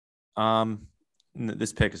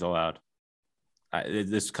 This pick is allowed.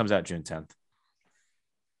 This comes out June 10th.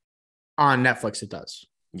 On Netflix, it does.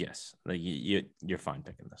 Yes. Like, you're fine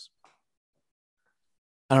picking this.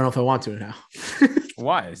 I don't know if I want to now.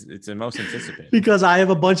 Why? It's the most anticipated. Because I have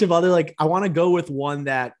a bunch of other, I want to go with one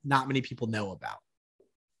that not many people know about.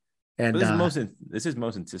 And this is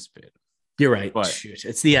most anticipated. You're right. But shoot,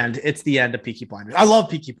 it's the end. It's the end of Peaky Blinders. I love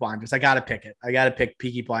Peaky Blinders. I got to pick it. I got to pick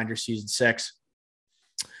Peaky Blinders season 6.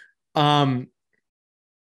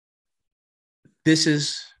 This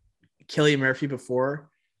is Cillian Murphy before,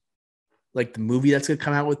 the movie that's going to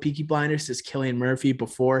come out with Peaky Blinders is Cillian Murphy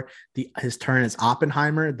before his turn as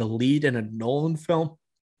Oppenheimer, the lead in a Nolan film.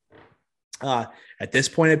 At this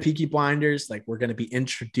point at Peaky Blinders, we're going to be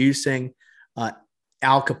introducing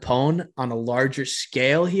Al Capone on a larger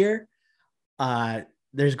scale here.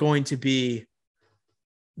 There's going to be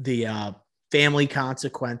the family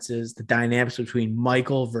consequences, the dynamics between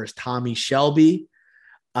Michael versus Tommy Shelby.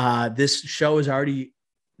 This show has already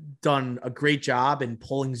done a great job in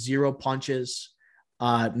pulling zero punches,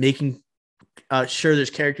 making sure there's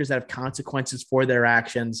characters that have consequences for their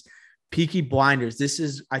actions. Peaky Blinders, this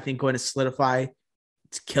is, I think, going to solidify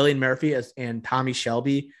Cillian Murphy and Tommy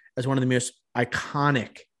Shelby as one of the most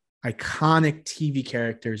iconic TV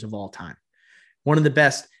characters of all time. One of the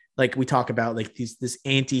best, we talk about, this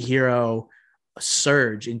anti-hero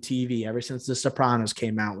surge in TV ever since The Sopranos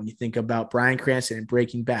came out. When you think about Bryan Cranston and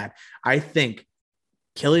Breaking Bad, I think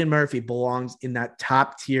Cillian Murphy belongs in that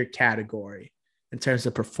top tier category in terms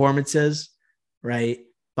of performances, right?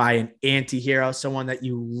 By an anti-hero, someone that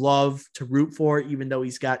you love to root for, even though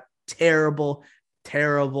he's got terrible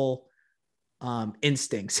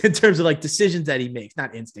instincts in terms of decisions that he makes.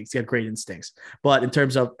 Not instincts, he got great instincts, but in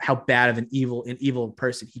terms of how bad of an evil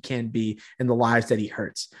person he can be in the lives that he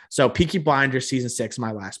hurts. So Peaky Blinders season 6,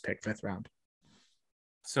 my last pick, 5th round.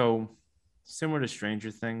 So similar to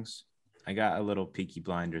Stranger Things, I got a little Peaky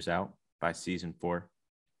Blinders out by season 4.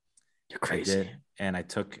 You're crazy. And I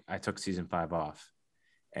took season 5 off.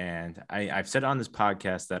 And I've said on this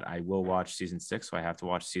podcast that I will watch season 6, so I have to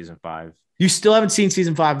watch season 5. You still haven't seen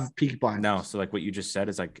season 5 of Peaky Blinders? No. So what you just said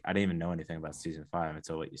is I didn't even know anything about season 5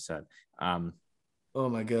 until what you said. Oh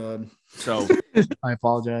my God. So I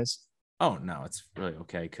apologize. Oh no, it's really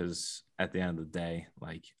okay. Cause at the end of the day,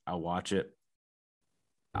 I'll watch it.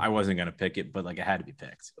 I wasn't going to pick it, but it had to be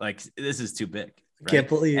picked. This is too big. Right? Can't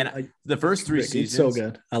believe the first 3 seasons. It's so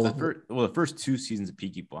good. I love it. Well, the first 2 seasons of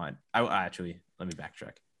Peaky Blinders. Let me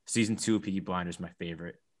backtrack. Season 2 of Peaky Blinders is my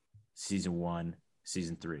favorite. Season 1,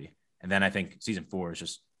 season 3. And then I think season 4 is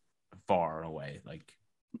just far away,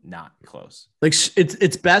 not close. Like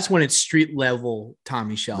it's best when it's street level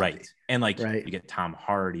Tommy Shelby. Right. And like right. you get Tom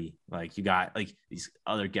Hardy, like you got like these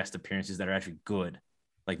other guest appearances that are actually good,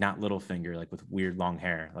 like not Littlefinger, like with weird long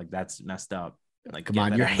hair, like that's messed up. Like, come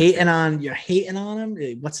on, you're hating on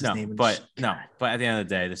him. What's his name? But at the end of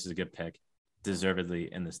the day, this is a good pick,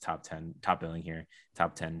 deservedly in this top 10, top billing here,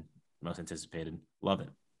 top 10 most anticipated. Love it.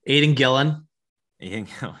 Aiden Gillen.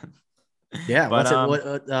 Yeah. But,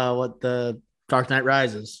 what the Dark Knight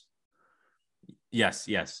Rises? Yes.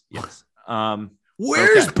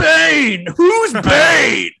 Where's Bane? Who's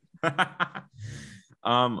Bane?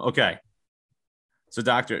 Okay. So,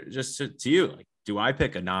 Doctor, just to you, like, do I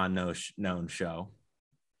pick a non-known show,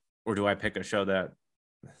 or do I pick a show that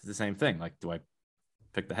is the same thing? Like, do I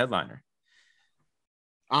pick the headliner?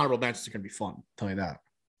 Honorable mentions are going to be fun. I'll tell you that.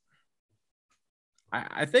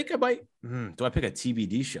 I think I might. Do I pick a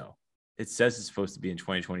TBD show? It says it's supposed to be in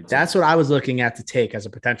 2022. That's what I was looking at to take as a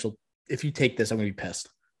potential. If you take this, I'm going to be pissed.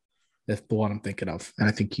 That's the one I'm thinking of, and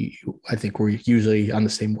I think we're usually on the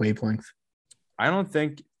same wavelength. I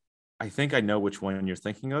think I know which one you're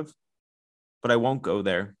thinking of, but I won't go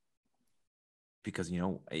there because you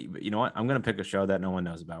know what? I'm going to pick a show that no one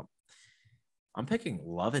knows about. I'm picking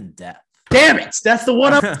Love and Death. Damn it! That's the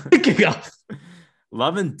one I'm thinking of.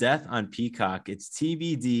 Love and Death on Peacock. It's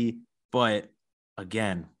TBD, but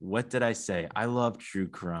again, what did I say? I love true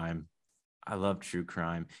crime.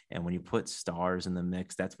 And when you put stars in the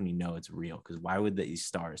mix, that's when you know it's real. Because why would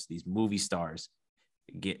these movie stars,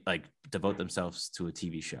 devote themselves to a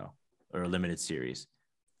TV show or a limited series?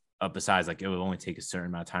 Besides, like, it would only take a certain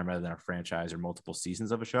amount of time rather than a franchise or multiple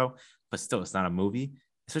seasons of a show. But still, it's not a movie,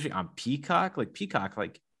 especially on Peacock. Like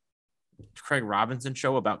Craig Robinson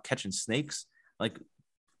show about catching snakes. Like,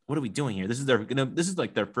 what are we doing here? This is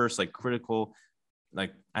like their first like critical.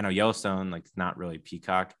 Like, I know Yellowstone, like, it's not really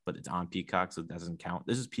Peacock, but it's on Peacock, so it doesn't count.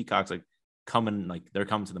 This is Peacock's like they're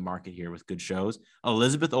coming to the market here with good shows.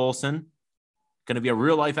 Elizabeth Olsen, going to be a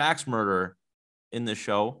real life axe murderer in this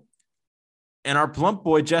show, and our plump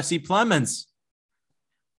boy Jesse Plemons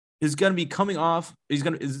is going to be coming off.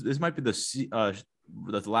 This might be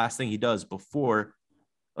the last thing he does before,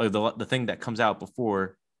 the thing that comes out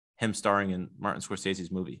before him starring in Martin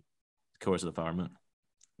Scorsese's movie, Killers of the Flower Moon,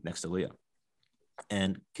 next to Leo.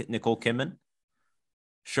 And Nicole Kidman,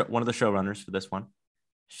 one of the showrunners for this one,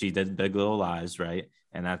 she did Big Little Lies, right?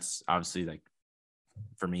 And that's obviously, like,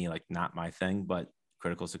 for me, like, not my thing, but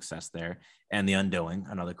critical success there. And The Undoing,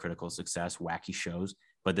 another critical success, wacky shows,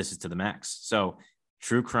 but this is to the max. So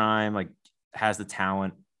true crime, like, has the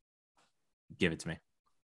talent. Give it to me.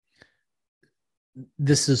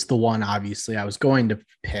 This is the one, obviously, I was going to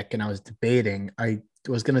pick, and I was debating. I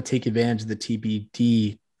was going to take advantage of the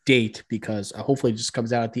TBD date because hopefully it just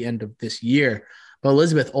comes out at the end of this year. But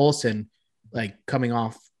Elizabeth Olsen, like, coming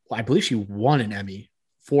off, I believe she won an Emmy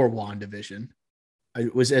for WandaVision.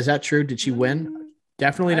 Is that true? Did she win?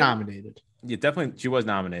 Definitely nominated. Yeah, definitely. She was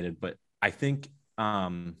nominated, but I think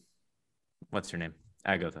what's her name?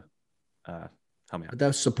 Agatha. Help me out. But that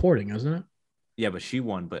was supporting, wasn't it? Yeah, but she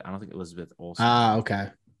won, but I don't think Elizabeth Olsen. Okay.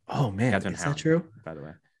 Oh man, Catherine is that true? By the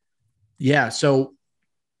way. Yeah. So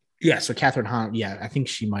Catherine Hahn, I think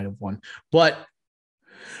she might have won. But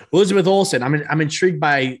Elizabeth Olsen, I'm intrigued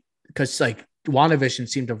by, because, like, WandaVision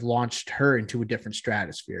seemed to have launched her into a different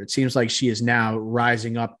stratosphere. It seems like she is now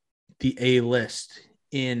rising up the A-list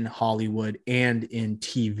in Hollywood and in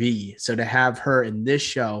TV. So to have her in this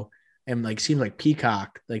show, and, like, seems like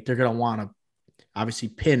Peacock, like, they're gonna want to obviously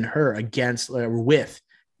pin her against or with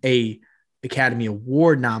a Academy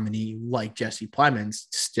Award nominee like Jesse Plemons,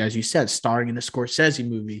 as you said, starring in a Scorsese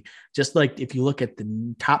movie. Just like, if you look at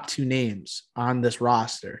the top two names on this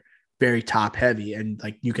roster, very top heavy, and,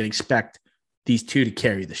 like, you can expect these two to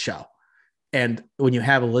carry the show. And when you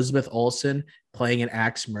have Elizabeth Olsen playing an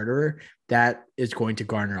axe murderer, that is going to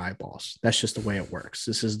garner eyeballs. That's just the way it works.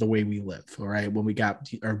 This is the way we live. All right. When we got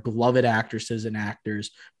our beloved actresses and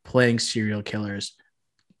actors playing serial killers,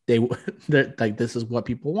 they're like, this is what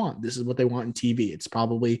people want. This is what they want in TV. It's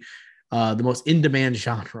probably the most in-demand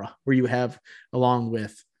genre, where you have, along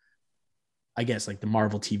with, I guess, like, the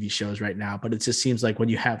Marvel TV shows right now. But it just seems like when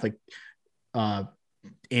you have, like,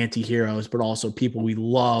 anti-heroes, but also people we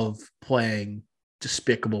love playing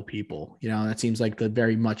despicable people, that seems like the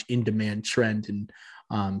very much in-demand trend in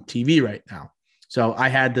TV right now. So I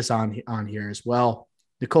had this on here as well.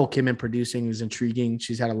 Nicole Kidman producing is intriguing.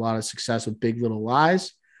 She's had a lot of success with Big Little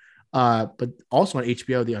Lies, but also on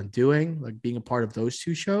HBO, The Undoing, like, being a part of those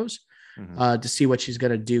two shows. To see what she's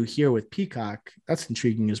going to do here with Peacock, that's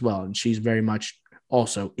intriguing as well. And she's very much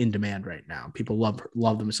also in demand right now. People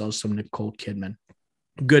love themselves some Nicole Kidman.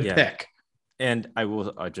 Good pick. And I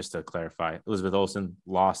will just to clarify, Elizabeth Olsen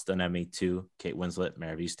lost an Emmy to Kate Winslet,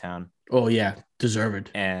 Mayor of Easttown. Oh yeah,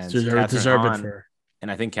 deserved. And Catherine Deserved Hahn, for her.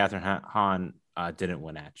 and I think Catherine Hahn didn't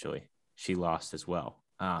win actually. She lost as well.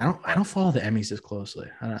 I don't follow the Emmys as closely.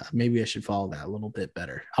 Maybe I should follow that a little bit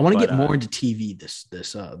better. I want to get more into TV this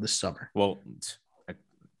summer. Well,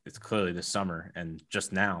 it's clearly this summer, and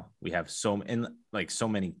just now we have so many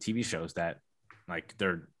TV shows that like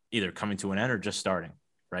they're either coming to an end or just starting.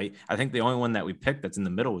 Right. I think the only one that we picked that's in the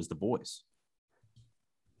middle is The Boys.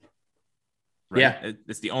 Right? Yeah,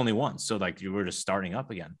 it's the only one. So like you were just starting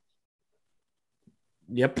up again.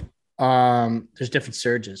 Yep. There's different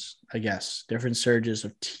surges, I guess. Different surges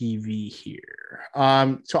of TV here.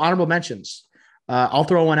 So honorable mentions. I'll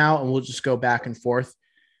throw one out and we'll just go back and forth.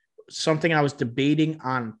 Something I was debating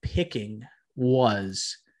on picking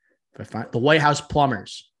was The White House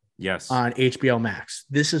Plumbers. Yes. On HBO Max.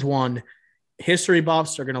 This is one. History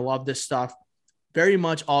buffs are going to love this stuff. Very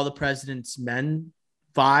much All the President's Men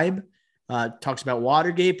vibe. Talks about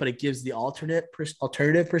Watergate, but it gives the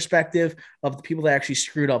alternative perspective of the people that actually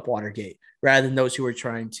screwed up Watergate rather than those who were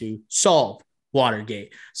trying to solve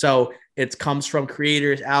Watergate. So it comes from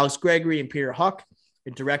creators Alex Gregory and Peter Huck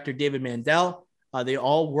and director David Mandel. They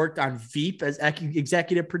all worked on Veep as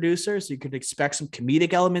executive producers. So you could expect some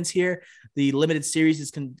comedic elements here. The limited series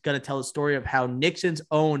is going to tell the story of how Nixon's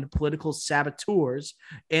own political saboteurs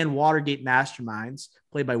and Watergate masterminds,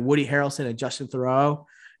 played by Woody Harrelson and Justin Theroux,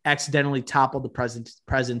 accidentally toppled the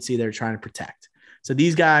presidency they're trying to protect. So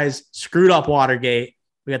these guys screwed up Watergate.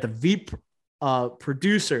 We got the Veep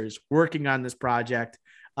producers working on this project.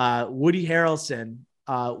 Woody Harrelson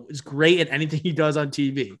is great at anything he does on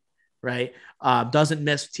TV. Right. Doesn't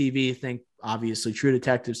miss TV. Think obviously True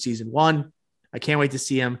Detective season 1. I can't wait to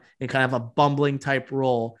see him in kind of a bumbling type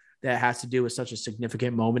role that has to do with such a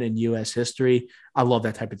significant moment in U.S. history. I love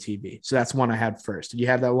that type of TV. So that's one I had first. Did you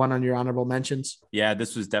have that one on your honorable mentions? Yeah,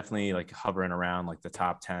 this was definitely like hovering around like the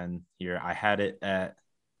top 10 here. I had it at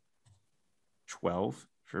 12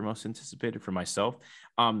 for most anticipated for myself.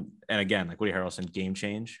 And again, like Woody Harrelson, Game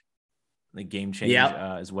Change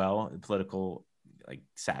as well. Political like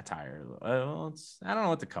satire. I don't know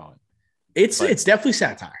what to call it. It's definitely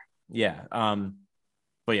satire. Yeah.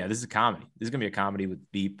 But yeah, this is a comedy. This is gonna be a comedy with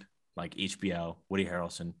Veep, like HBO, Woody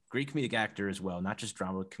Harrelson, great comedic actor as well, not just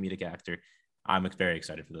drama, comedic actor. I'm very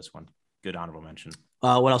excited for this one. Good honorable mention.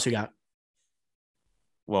 What else you got?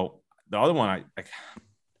 Well, the other one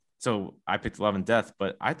so I picked Love and Death,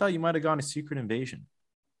 but I thought you might have gone to Secret Invasion.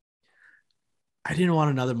 I didn't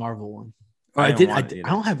want another Marvel one. I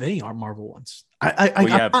don't have any Marvel ones.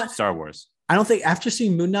 We have Star Wars. I don't think after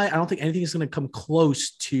seeing Moon Knight, I don't think anything is going to come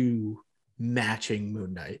close to matching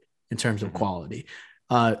Moon Knight in terms of quality.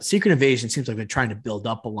 Secret Invasion seems like they're trying to build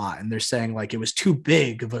up a lot, and they're saying like it was too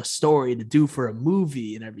big of a story to do for a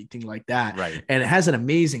movie and everything like that. Right. And it has an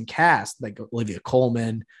amazing cast like Olivia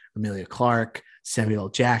Colman, Emilia Clarke, Samuel L.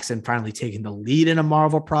 Jackson, finally taking the lead in a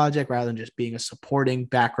Marvel project rather than just being a supporting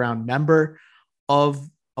background member of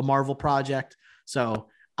a Marvel project. So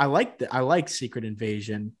I like Secret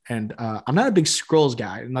Invasion, and I'm not a big Skrulls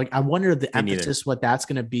guy, and like I wonder the emphasis what that's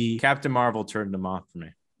going to be. Captain Marvel turned them off for me.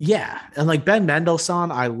 Yeah, and like Ben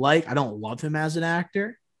Mendelsohn, I don't love him as an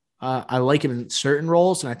actor. I like him in certain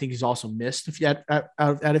roles, and I think he's also missed at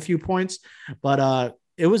a few points. But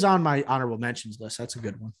it was on my honorable mentions list. That's a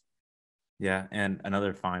good one. Yeah, and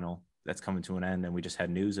another final that's coming to an end, and we just had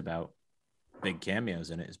news about big cameos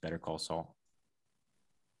in it is Better Call Saul.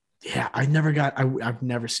 Yeah, I've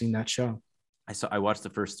never seen that show. I watched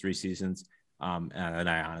the first 3 seasons, and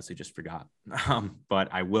I honestly just forgot. But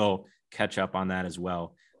I will catch up on that as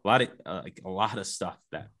well. A lot of stuff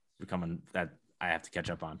that I have to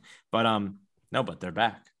catch up on. But they're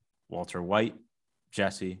back. Walter White,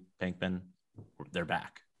 Jesse Pinkman, they're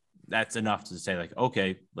back. That's enough to say like,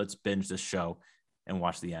 okay, let's binge this show and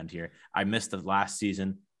watch the end here. I missed the last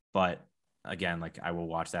season, but again, like I will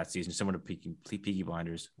watch that season. Similar to Peaky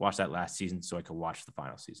Blinders, watch that last season so I could watch the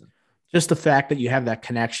final season. Just the fact that you have that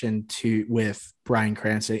connection with Bryan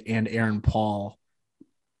Cranston and Aaron Paul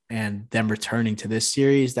and them returning to this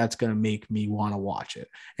series, that's going to make me want to watch it.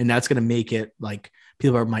 And that's going to make it like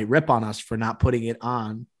people might rip on us for not putting it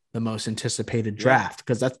on the most anticipated draft.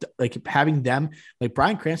 Because that's like having them, like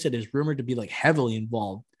Bryan Cranston is rumored to be like heavily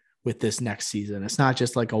involved with this next season. It's not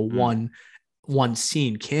just like a one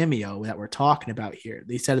scene cameo that we're talking about here.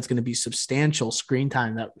 They said it's going to be substantial screen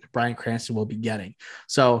time that Bryan Cranston will be getting.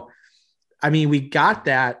 So, I mean, we got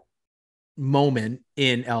that moment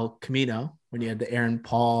in El Camino when you had the Aaron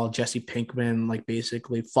Paul, Jesse Pinkman, like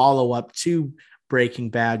basically follow up to Breaking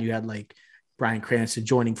Bad. You had like Bryan Cranston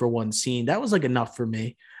joining for one scene. That was like enough for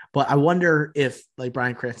me. But I wonder if like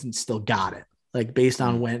Bryan Cranston still got it, like based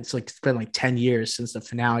on when it's been like 10 years since the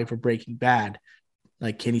finale for Breaking Bad.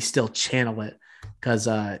 Like, can he still channel it? Because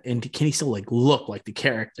and can he still like look like the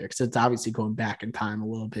character? Because it's obviously going back in time a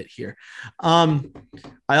little bit here. I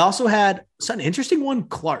also had an interesting one,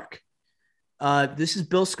 Clark. This is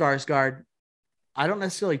Bill Skarsgård. I don't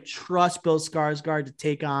necessarily trust Bill Skarsgård to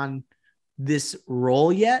take on this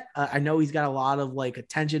role yet. I know he's got a lot of like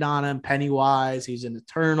attention on him. Pennywise, he's in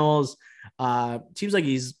Eternals. Seems like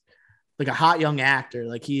he's like a hot young actor.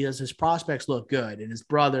 Like his prospects look good. And his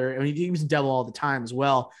brother, I mean, he was in Devil all the time as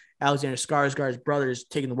well. Alexander Skarsgård's brother is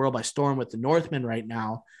taking the world by storm with The Northman right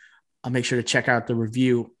now. I'll make sure to check out the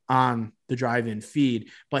review on the drive-in feed.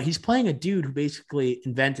 But he's playing a dude who basically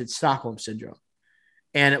invented Stockholm Syndrome.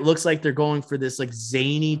 And it looks like they're going for this like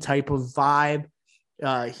zany type of vibe.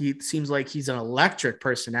 He seems like he's an electric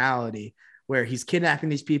personality where he's kidnapping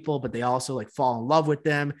these people, but they also like fall in love with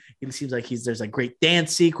them. It seems like there's like great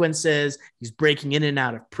dance sequences. He's breaking in and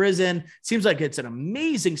out of prison. Seems like it's an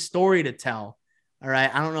amazing story to tell. All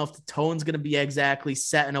right. I don't know if the tone's going to be exactly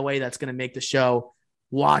set in a way that's going to make the show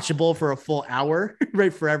watchable for a full hour,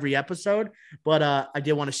 right, for every episode. But I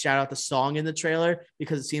did want to shout out the song in the trailer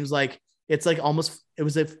because it seems like it's like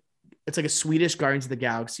it's like a Swedish Guardians of the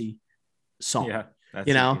Galaxy song. Yeah, that's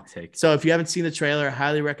you know. A good take. So if you haven't seen the trailer, I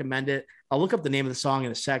highly recommend it. I'll look up the name of the song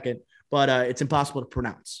in a second, but it's impossible to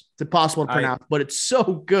pronounce. It's impossible to pronounce, but it's so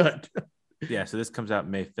good. Yeah, so this comes out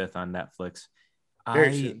May 5th on Netflix.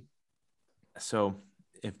 Very soon. So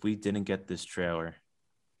if we didn't get this trailer,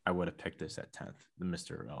 I would have picked this at 10th, the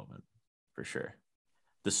Mr. Irrelevant, for sure.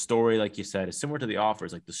 The story, like you said, is similar to The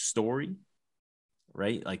Offers. Like the story,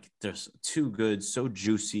 right? Like there's too good, so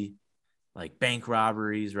juicy, like bank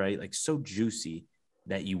robberies, right? Like so juicy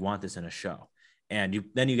that you want this in a show. And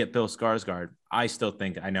then you get Bill Skarsgård. I still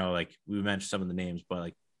think, I know, like we mentioned some of the names, but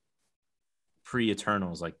like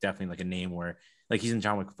pre-Eternals, like definitely like a name where like he's in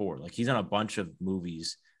John Wick 4. Like he's on a bunch of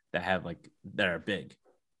movies that are big.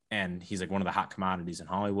 And he's like one of the hot commodities in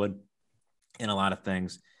Hollywood in a lot of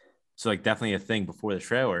things. So like definitely a thing before the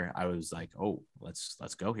trailer, I was like, oh, let's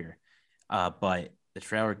go here. But the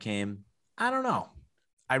trailer came, I don't know.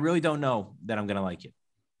 I really don't know that I'm going to like it.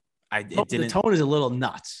 The tone is a little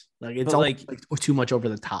nuts. Like it's like too much over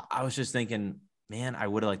the top. I was just thinking, man, I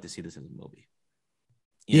would have liked to see this as a movie.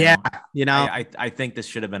 I think this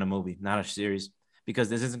should have been a movie, not a series, because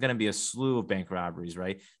this isn't going to be a slew of bank robberies,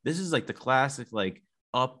 right? This is like the classic, like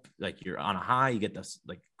up, like you're on a high, you get this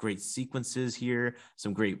like great sequences here,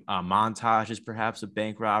 some great montages, perhaps of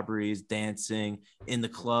bank robberies, dancing in the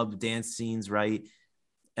club, dance scenes, right?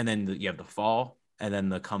 And then you have the fall and then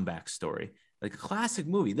the comeback story. Like a classic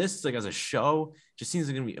movie. This, like as a show, just seems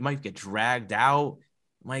like it might get dragged out.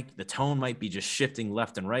 The tone might be just shifting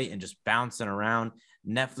left and right and just bouncing around.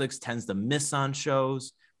 Netflix tends to miss on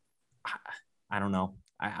shows. I don't know.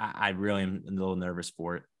 I really am a little nervous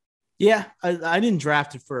for it. Yeah, I didn't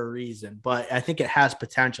draft it for a reason, but I think it has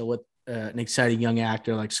potential with an exciting young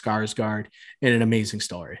actor like Skarsgård and an amazing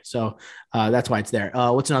story. So that's why it's there.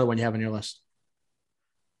 What's another one you have on your list?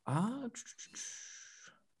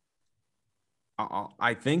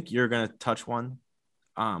 I think you're going to touch one,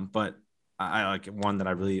 but I like one that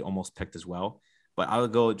I really almost picked as well. But I'll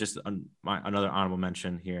go just on another honorable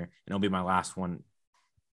mention here, and it'll be my last one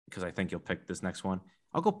because I think you'll pick this next one.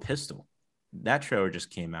 I'll go Pistol. That trailer just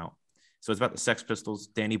came out. So it's about the Sex Pistols,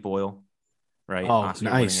 Danny Boyle, right? Oh,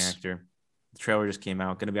 Oscar-winning nice actor. The trailer just came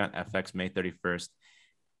out. Going to be on FX May 31st.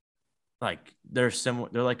 Like they're similar.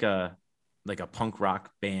 They're like a punk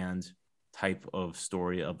rock band type of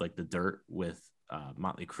story of like The Dirt with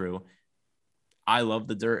Motley Crue. I love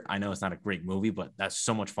The Dirt. I know it's not a great movie, but that's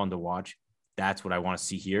so much fun to watch. That's what I want to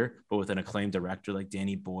see here. But with an acclaimed director like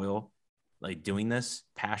Danny Boyle, like doing this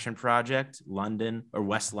passion project, London or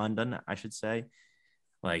West London, I should say,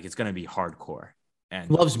 like it's going to be hardcore and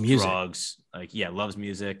loves music. Drugs. Like, yeah, loves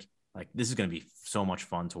music. Like this is going to be so much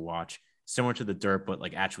fun to watch. Similar to The Dirt, but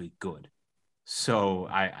like actually good. So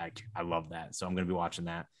I love that. So I'm going to be watching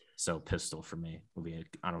that. So Pistol for me will be an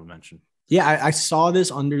honorable mention. Yeah, I saw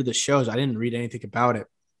this under the shows. I didn't read anything about it.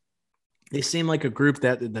 They seem like a group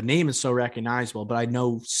that the name is so recognizable, but I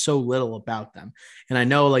know so little about them. And I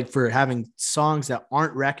know like for having songs that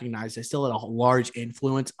aren't recognized, they still had a large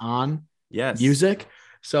influence on music.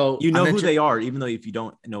 So you know who they are, even though if you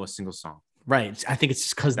don't know a single song. Right. I think it's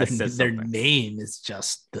just because their name is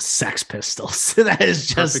just the Sex Pistols. That is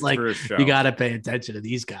just perfect, like, you got to pay attention to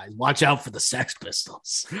these guys. Watch out for the Sex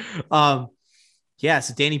Pistols. Yeah.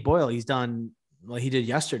 So Danny Boyle, he did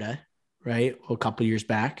Yesterday, right? A couple years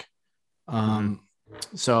back.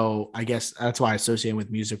 So I guess that's why I associate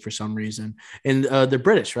with music for some reason. And they're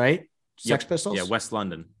British, right? Sex Yep. Yeah, Pistols. West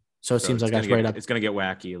London. So it So seems like that's right up. it's gonna get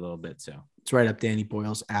wacky a little bit. So It's right up Danny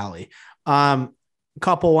Boyle's alley. A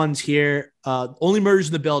couple ones here. Only Murders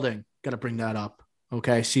in the Building. Gotta bring that up.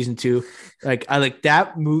 Okay, season 2. Like I like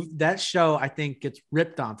that move. That show I think gets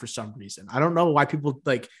ripped on for some reason. I don't know why people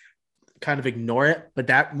like kind of ignore it, but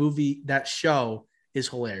that movie, that show is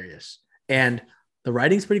hilarious. And the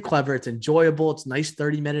writing's pretty clever. It's enjoyable. It's nice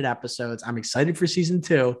 30-minute episodes. I'm excited for season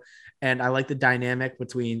 2. And I like the dynamic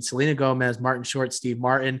between Selena Gomez, Martin Short, Steve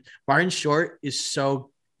Martin. Martin Short is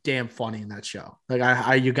so damn funny in that show.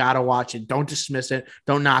 Like you gotta watch it. Don't dismiss it.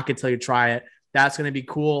 Don't knock it till you try it. That's gonna be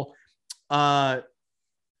cool. I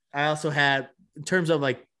also had, in terms of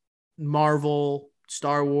like Marvel,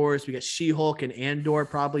 Star Wars, we got She-Hulk and Andor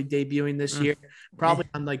probably debuting this year. Probably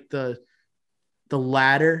on like the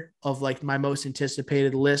latter of like my most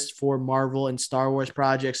anticipated list for Marvel and Star Wars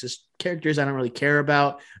projects is characters I don't really care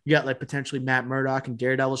about. You got like potentially Matt Murdock and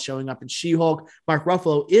Daredevil showing up in She-Hulk. Mark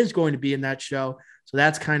Ruffalo is going to be in that show. So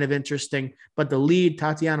that's kind of interesting. But the lead,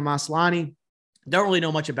 Tatiana Maslany, don't really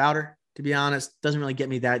know much about her, to be honest. Doesn't really get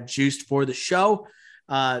me that juiced for the show.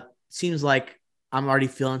 Seems like I'm already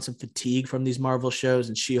feeling some fatigue from these Marvel shows,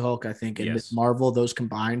 and She-Hulk, I think, and Miss Marvel, those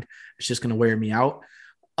combined, it's just going to wear me out.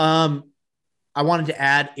 I wanted to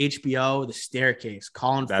add HBO, The Staircase,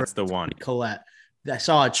 Colin Firth, that's the one. Collette. I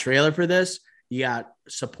saw a trailer for this. You got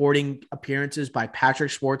supporting appearances by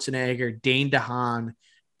Patrick Schwarzenegger, Dane DeHaan,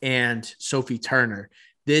 and Sophie Turner.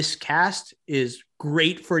 This cast is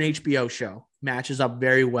great for an HBO show. Matches up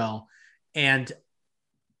very well, and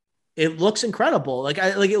it looks incredible.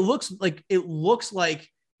 It looks like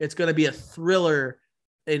it's going to be a thriller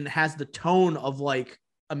and has the tone of like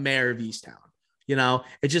a Mayor of Easttown. You know,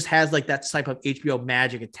 it just has like that type of HBO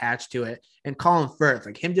magic attached to it. And Colin Firth,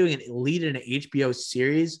 like him doing a lead in an HBO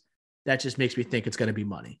series, that just makes me think it's going to be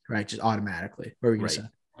money, right? Just automatically. What were you going to say?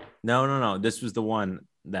 No. This was the one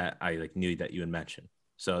that I like knew that you had mentioned.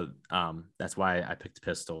 So that's why I picked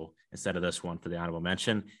Pistol instead of this one for the honorable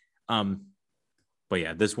mention. But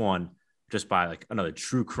yeah, this one just by like another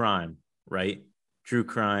true crime, right? True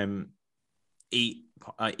crime,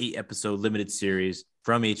 8-episode limited series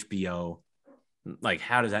from HBO. Like,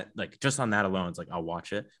 how does that, like, just on that alone, it's like, I'll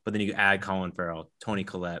watch it. But then you add Colin Farrell, Toni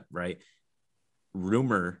Collette, right?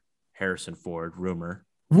 Rumor, Harrison Ford, rumor.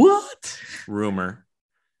 What? Rumor.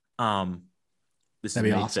 This That'd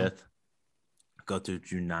is May awesome. 5th. Go through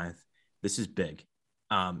June 9th. This is big.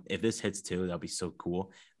 If this hits too, that'll be so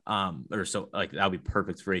cool. Or so like that'll be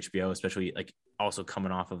perfect for HBO, especially like also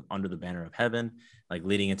coming off of Under the Banner of Heaven, like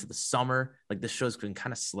leading into the summer. Like this show's been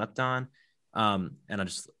kind of slept on. And I'll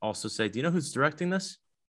just also say, do you know who's directing this?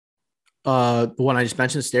 The one I just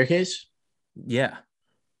mentioned, Staircase? Yeah.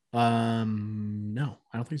 No,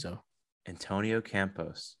 I don't think so. Antonio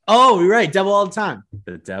Campos. Oh, you're right. Devil All the Time.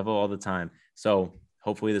 The devil all the time. So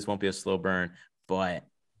hopefully this won't be a slow burn, but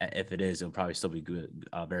if it is, it'll probably still be good,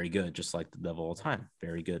 very good, just like the devil all the time.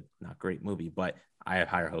 Very good, not great movie, but I have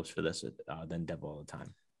higher hopes for this than devil all the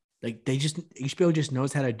time. Like HBO just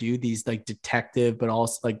knows how to do these like detective, but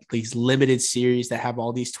also like these limited series that have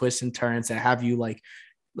all these twists and turns that have you like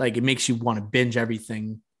it makes you want to binge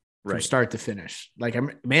everything from start to finish. Like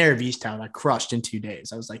Mayor of Easttown, I crushed in 2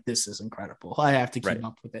 days. I was like, this is incredible. I have to keep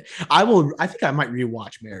up with it. I think I might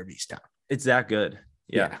rewatch Mayor of Easttown. It's that good.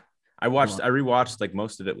 Yeah. I rewatched like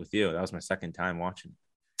most of it with you. That was my second time watching.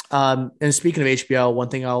 And speaking of HBO, one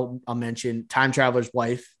thing I'll mention, Time Traveler's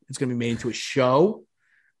Wife. It's going to be made into a show.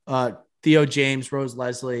 Theo James, Rose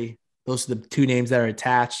Leslie, those are the 2 names that are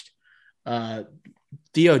attached.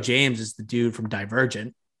 Theo James is the dude from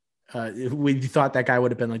Divergent. We thought that guy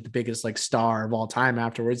would have been like the biggest like star of all time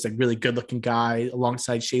afterwards, like really good looking guy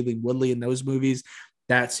alongside Shailene Woodley in those movies.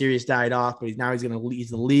 That series died off, but he's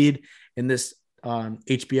the lead in this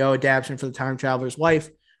HBO adaptation for the Time Traveler's Wife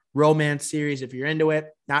romance series. If you're into it,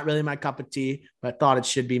 not really my cup of tea, but I thought it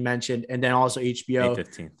should be mentioned. And then also HBO, May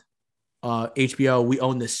 15th. HBO, We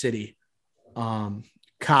Own the City,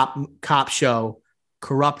 cop show,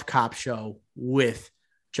 corrupt cop show with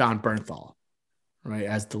John Bernthal, right,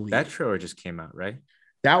 as the lead. That trailer just came out, right?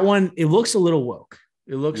 That one, it looks a little woke.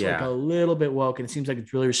 It looks like a little bit woke, and it seems like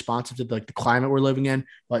it's really responsive to like the climate we're living in.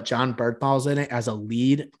 But John Bernthal's in it as a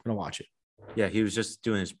lead. I'm gonna watch it. Yeah, he was just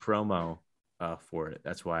doing his promo for it.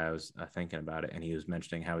 That's why I was thinking about it, and he was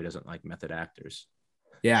mentioning how he doesn't like method actors.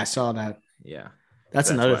 Yeah, I saw that. Yeah, that's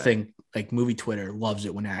another thing. Like movie Twitter loves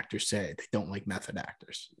it when actors say they don't like method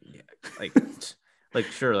actors. Yeah, like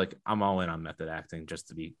sure, like I'm all in on method acting, just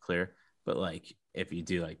to be clear. But like if you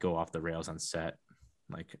do like go off the rails on set,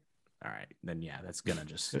 like all right, then yeah, that's gonna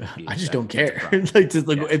just be I just don't it's a care.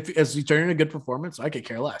 problem. If as you turn in a good performance, I could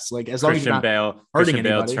care less. Like as long as you're Christian not Bale, hurting Christian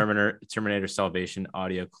Bale, anybody. Terminator Salvation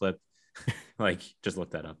audio clip. Like, just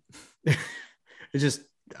look that up. It's just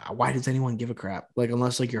why does anyone give a crap? Like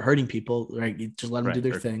unless like you're hurting people, right? You just let them do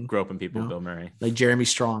their Or thing. groping people, You know? Bill Murray. Like Jeremy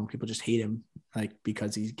Strong, people just hate him like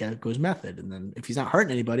because he goes method, and then if he's not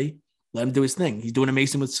hurting anybody, let him do his thing. He's doing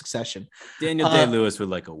amazing with Succession. Daniel Day-Lewis would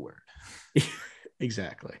like a word.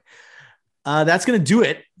 Exactly. That's going to do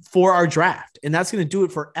it for our draft. And that's going to do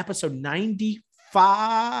it for episode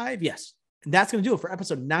 95. Yes. And that's going to do it for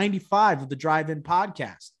episode 95 of the Drive-In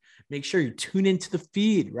Podcast. Make sure you tune into the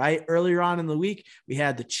feed, right? Earlier on in the week, we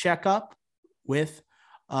had the checkup with,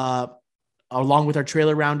 along with our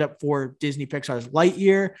trailer roundup for Disney Pixar's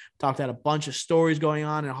Lightyear. Talked about a bunch of stories going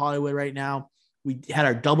on in Hollywood right now. We had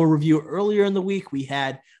our double review earlier in the week. We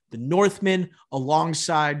had The Northman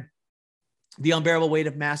alongside The Unbearable Weight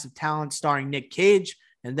of Massive Talent starring Nick Cage.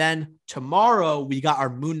 And then tomorrow we got our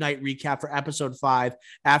Moon Knight recap for episode 5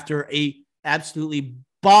 after a absolutely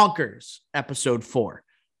bonkers episode 4.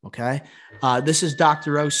 Okay. This is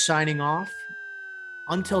Dr. O signing off.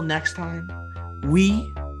 Until next time,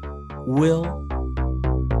 we will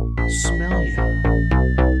smell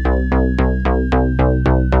you.